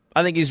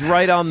 I think he's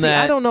right on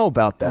that. I don't know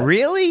about that.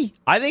 Really?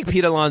 I think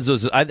Pete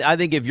Alonso's... I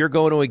think if you're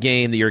going to a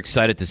game that you're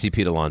excited to see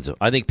Pete Alonso,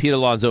 I think Pete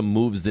Alonso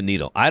moves the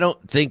needle. I don't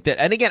think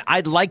that... And again,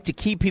 I'd like to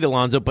keep Pete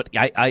Alonso, but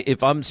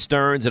if I'm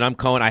Stearns and I'm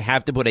Cohen, I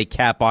have to put a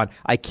cap on.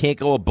 I can't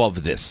go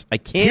above this. I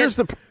can't...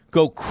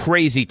 go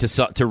crazy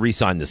to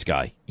re-sign this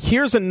guy.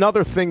 Here's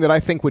another thing that I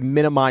think would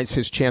minimize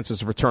his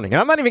chances of returning.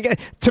 And I'm not even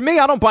to me,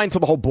 I don't buy into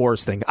the whole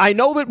Boras thing. I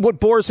know that what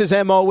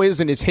Boras' MO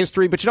is and his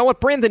history, but you know what?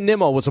 Brandon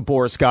Nimmo was a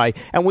Boras guy,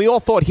 and we all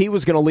thought he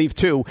was going to leave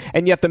too,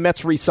 and yet the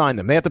Mets re-signed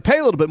him. They had to pay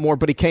a little bit more,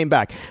 but he came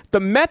back.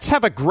 The Mets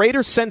have a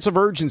greater sense of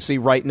urgency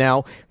right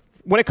now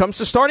when it comes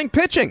to starting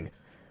pitching.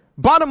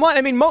 Bottom line,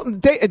 I mean,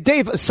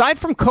 Dave, aside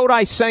from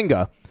Kodai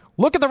Senga,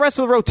 Look at the rest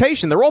of the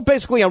rotation. They're all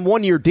basically on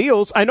one-year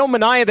deals. I know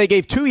Minaya, they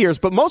gave 2 years,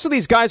 but most of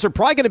these guys are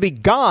probably going to be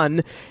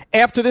gone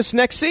after this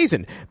next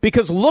season.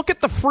 Because look at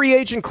the free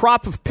agent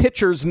crop of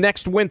pitchers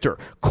next winter.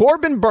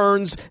 Corbin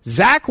Burns,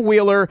 Zach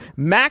Wheeler,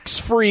 Max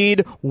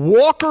Fried,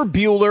 Walker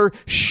Buehler,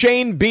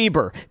 Shane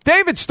Bieber.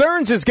 David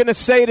Stearns is going to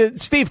say to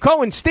Steve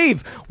Cohen,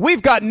 Steve,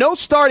 we've got no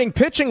starting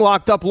pitching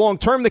locked up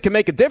long-term that can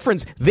make a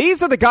difference.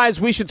 These are the guys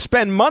we should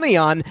spend money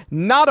on,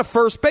 not a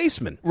first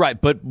baseman.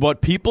 Right, but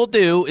what people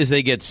do is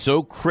they get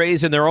so crazy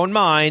in their own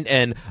mind,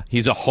 and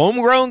he's a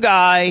homegrown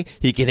guy.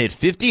 He can hit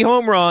 50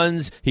 home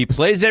runs. He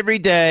plays every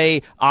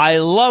day. I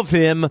love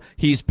him.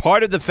 He's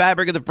part of the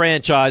fabric of the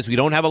franchise. We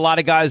don't have a lot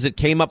of guys that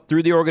came up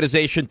through the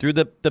organization, through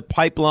the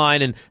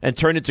pipeline, and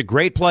turned into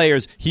great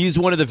players. He's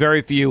one of the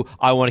very few.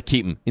 I want to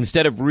keep him,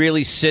 instead of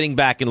really sitting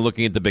back and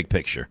looking at the big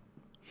picture.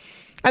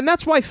 And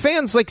that's why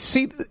fans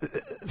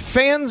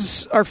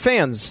fans are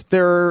fans.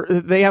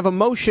 They have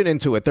emotion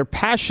into it. They're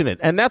passionate.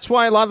 And that's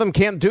why a lot of them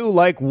can't do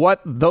like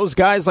what those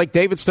guys like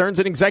David Stearns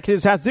and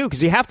executives have to do,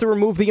 because you have to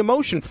remove the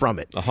emotion from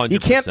it. 100%. You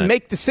can't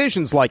make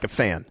decisions like a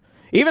fan.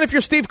 Even if you're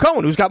Steve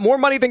Cohen, who's got more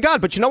money than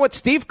God. But you know what?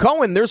 Steve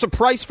Cohen, there's a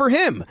price for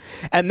him.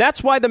 And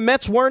that's why the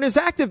Mets weren't as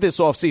active this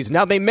offseason.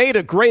 Now, they made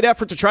a great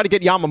effort to try to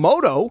get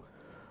Yamamoto.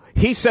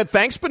 He said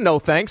thanks, but no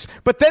thanks.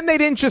 But then they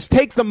didn't just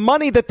take the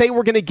money that they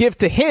were going to give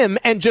to him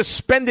and just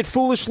spend it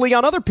foolishly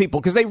on other people,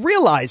 because they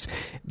realize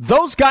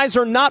those guys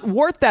are not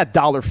worth that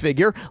dollar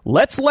figure.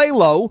 Let's lay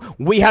low.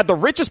 We had the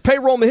richest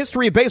payroll in the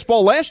history of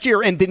baseball last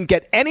year and didn't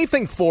get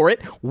anything for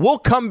it. We'll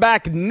come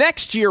back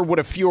next year with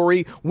a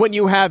fury when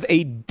you have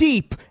a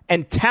deep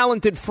and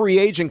talented free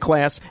agent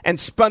class and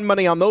spend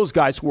money on those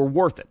guys who are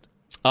worth it.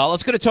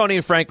 Let's go to Tony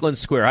in Franklin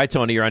Square. Hi,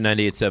 Tony. You're on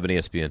 98.7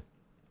 ESPN.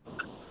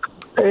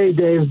 Hey,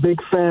 Dave, big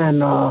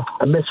fan. I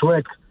miss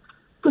Rick.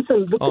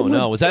 Listen, oh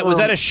no, was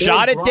that a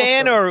shot at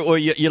Dan, or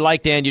you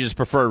like Dan? You just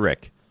prefer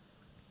Rick?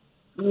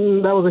 That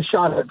was a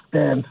shot at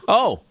Dan. Oh,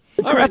 all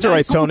right, that's all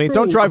right, Tony.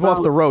 Don't drive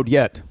off the road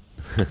yet.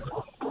 Go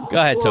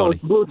ahead, Tony.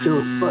 Well,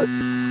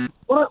 Bluetooth.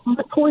 But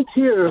my point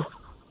here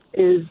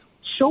is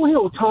Shohei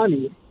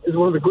Ohtani is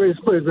one of the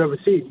greatest players I've ever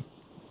seen.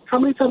 How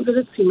many times did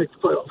his team make the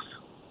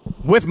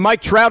playoffs? With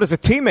Mike Trout as a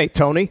teammate,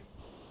 Tony.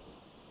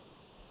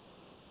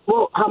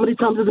 Well, how many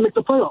times did they make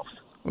the playoffs?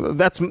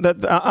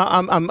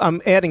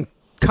 I'm adding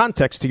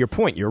context to your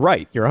point. You're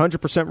right. You're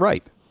 100%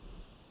 right.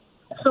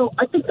 So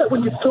I think that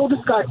when you throw this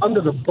guy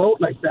under the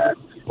boat like that,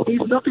 he's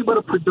nothing but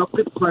a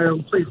productive player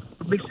who plays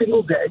every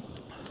single day.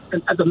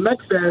 And as a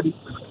Mets fan,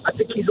 I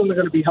think he's only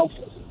going to be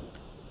helpful.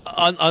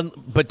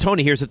 But,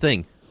 Tony, here's the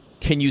thing.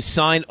 Can you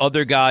sign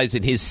other guys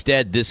in his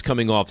stead this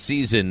coming off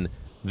season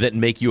that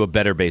make you a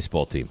better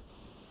baseball team?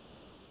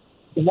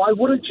 Why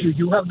wouldn't you?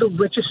 You have the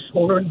richest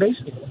owner in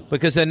baseball.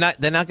 Because they're not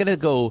going to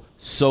go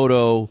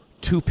Soto,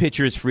 two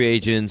pitchers, free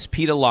agents,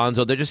 Pete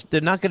Alonso.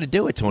 They're not going to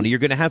do it, Tony. You're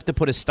going to have to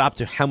put a stop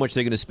to how much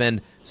they're going to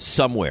spend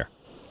somewhere.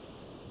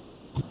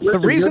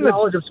 Listen, the reason your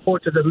knowledge of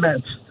sports is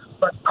immense,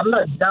 but I'm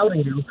not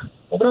doubting you.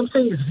 But what I'm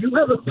saying is, if you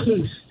have a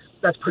piece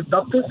that's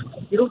productive,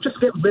 you don't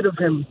just get rid of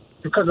him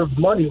because of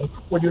money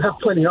when you have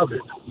plenty of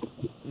it.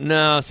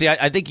 No, see,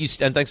 I think you,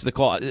 and thanks for the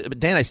call.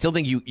 Dan, I still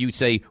think you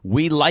say,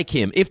 we like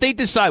him. If they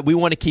decide we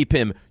want to keep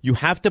him, you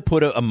have to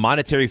put a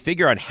monetary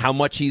figure on how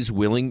much he's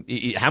worth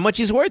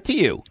to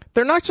you.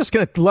 They're not just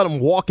going to let him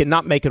walk and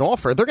not make an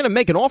offer. They're going to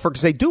make an offer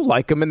because they do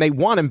like him and they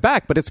want him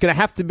back, but it's going to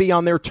have to be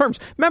on their terms.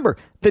 Remember,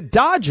 the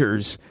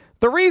Dodgers,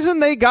 the reason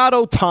they got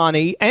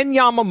Ohtani and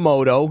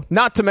Yamamoto,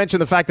 not to mention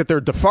the fact that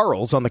they're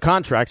deferrals on the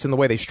contracts and the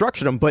way they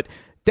structured them, but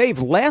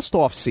Dave, last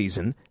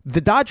offseason, the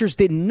Dodgers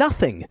did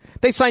nothing.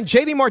 They signed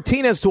J.D.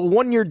 Martinez to a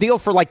one-year deal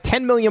for like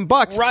 $10 million,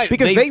 right?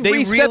 Because they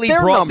reset really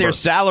their brought number. Their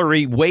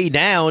salary way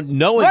down,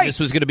 knowing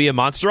this was going to be a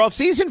monster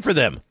offseason for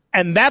them.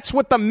 And that's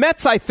what the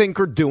Mets, I think,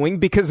 are doing,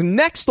 because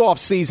next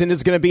offseason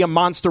is going to be a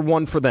monster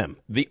one for them.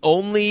 The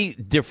only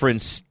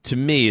difference to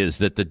me is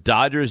that the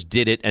Dodgers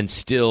did it and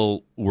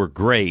still were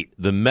great.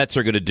 The Mets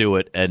are going to do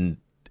it and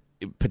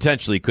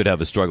potentially could have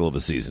a struggle of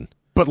a season.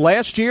 But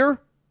last year,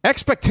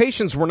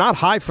 expectations were not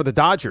high for the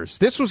Dodgers.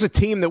 This was a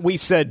team that we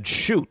said,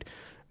 shoot,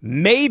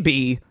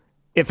 maybe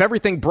if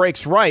everything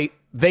breaks right,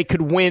 they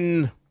could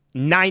win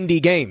 90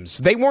 games.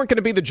 They weren't going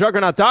to be the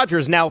juggernaut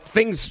Dodgers. Now,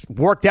 things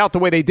worked out the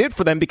way they did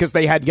for them because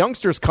they had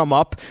youngsters come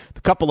up,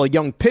 a couple of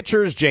young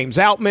pitchers, James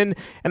Outman,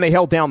 and they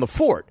held down the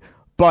fort.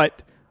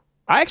 But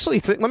I actually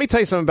think, let me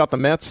tell you something about the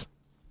Mets.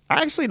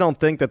 I actually don't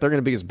think that they're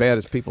going to be as bad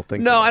as people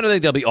think. No, I don't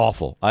think they'll be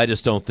awful. I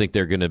just don't think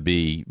they're going to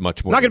be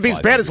much more. Not going to be as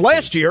bad as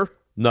last year.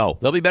 No,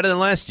 they'll be better than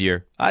last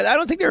year. I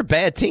don't think they're a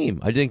bad team.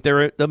 I think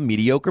they're a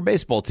mediocre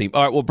baseball team.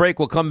 All right, we'll break.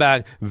 We'll come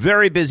back.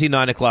 Very busy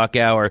 9 o'clock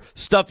hour.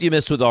 Stuff you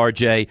missed with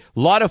RJ. A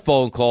lot of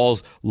phone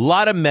calls. A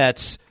lot of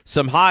Mets.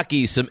 Some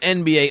hockey. Some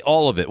NBA.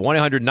 All of it.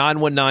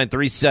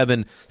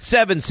 1-800-919-3776.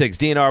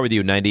 DNR with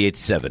you.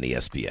 98.7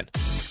 ESPN.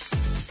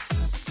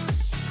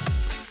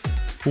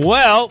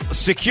 Well,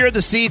 secure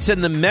the seats and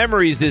the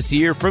memories this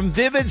year from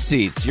Vivid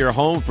Seats, your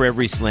home for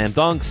every slam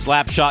dunk,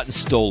 slap shot, and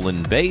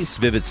stolen base.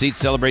 Vivid Seats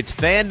celebrates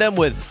fandom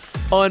with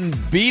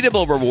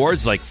unbeatable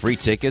rewards like free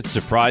tickets,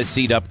 surprise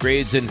seat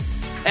upgrades, and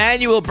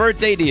Annual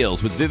birthday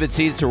deals with Vivid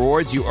Seats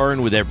rewards you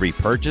earn with every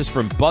purchase.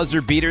 From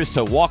buzzer beaters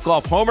to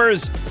walk-off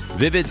homers,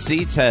 Vivid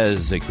Seats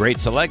has a great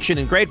selection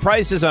and great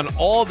prices on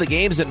all the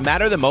games that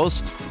matter the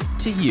most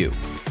to you.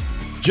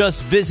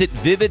 Just visit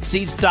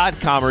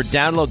VividSeats.com or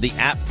download the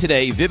app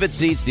today. Vivid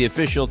Seats, the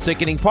official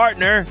ticketing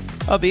partner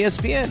of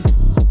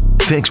ESPN.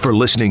 Thanks for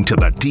listening to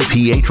the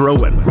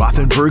DiPietro and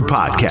Rothenberg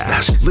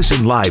podcast.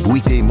 Listen live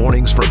weekday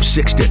mornings from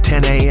 6 to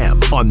 10 a.m.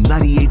 on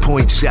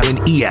 98.7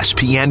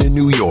 ESPN in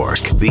New York,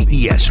 the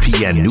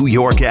ESPN New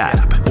York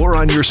app, or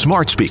on your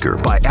smart speaker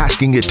by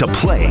asking it to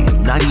play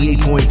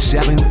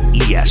 98.7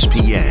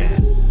 ESPN.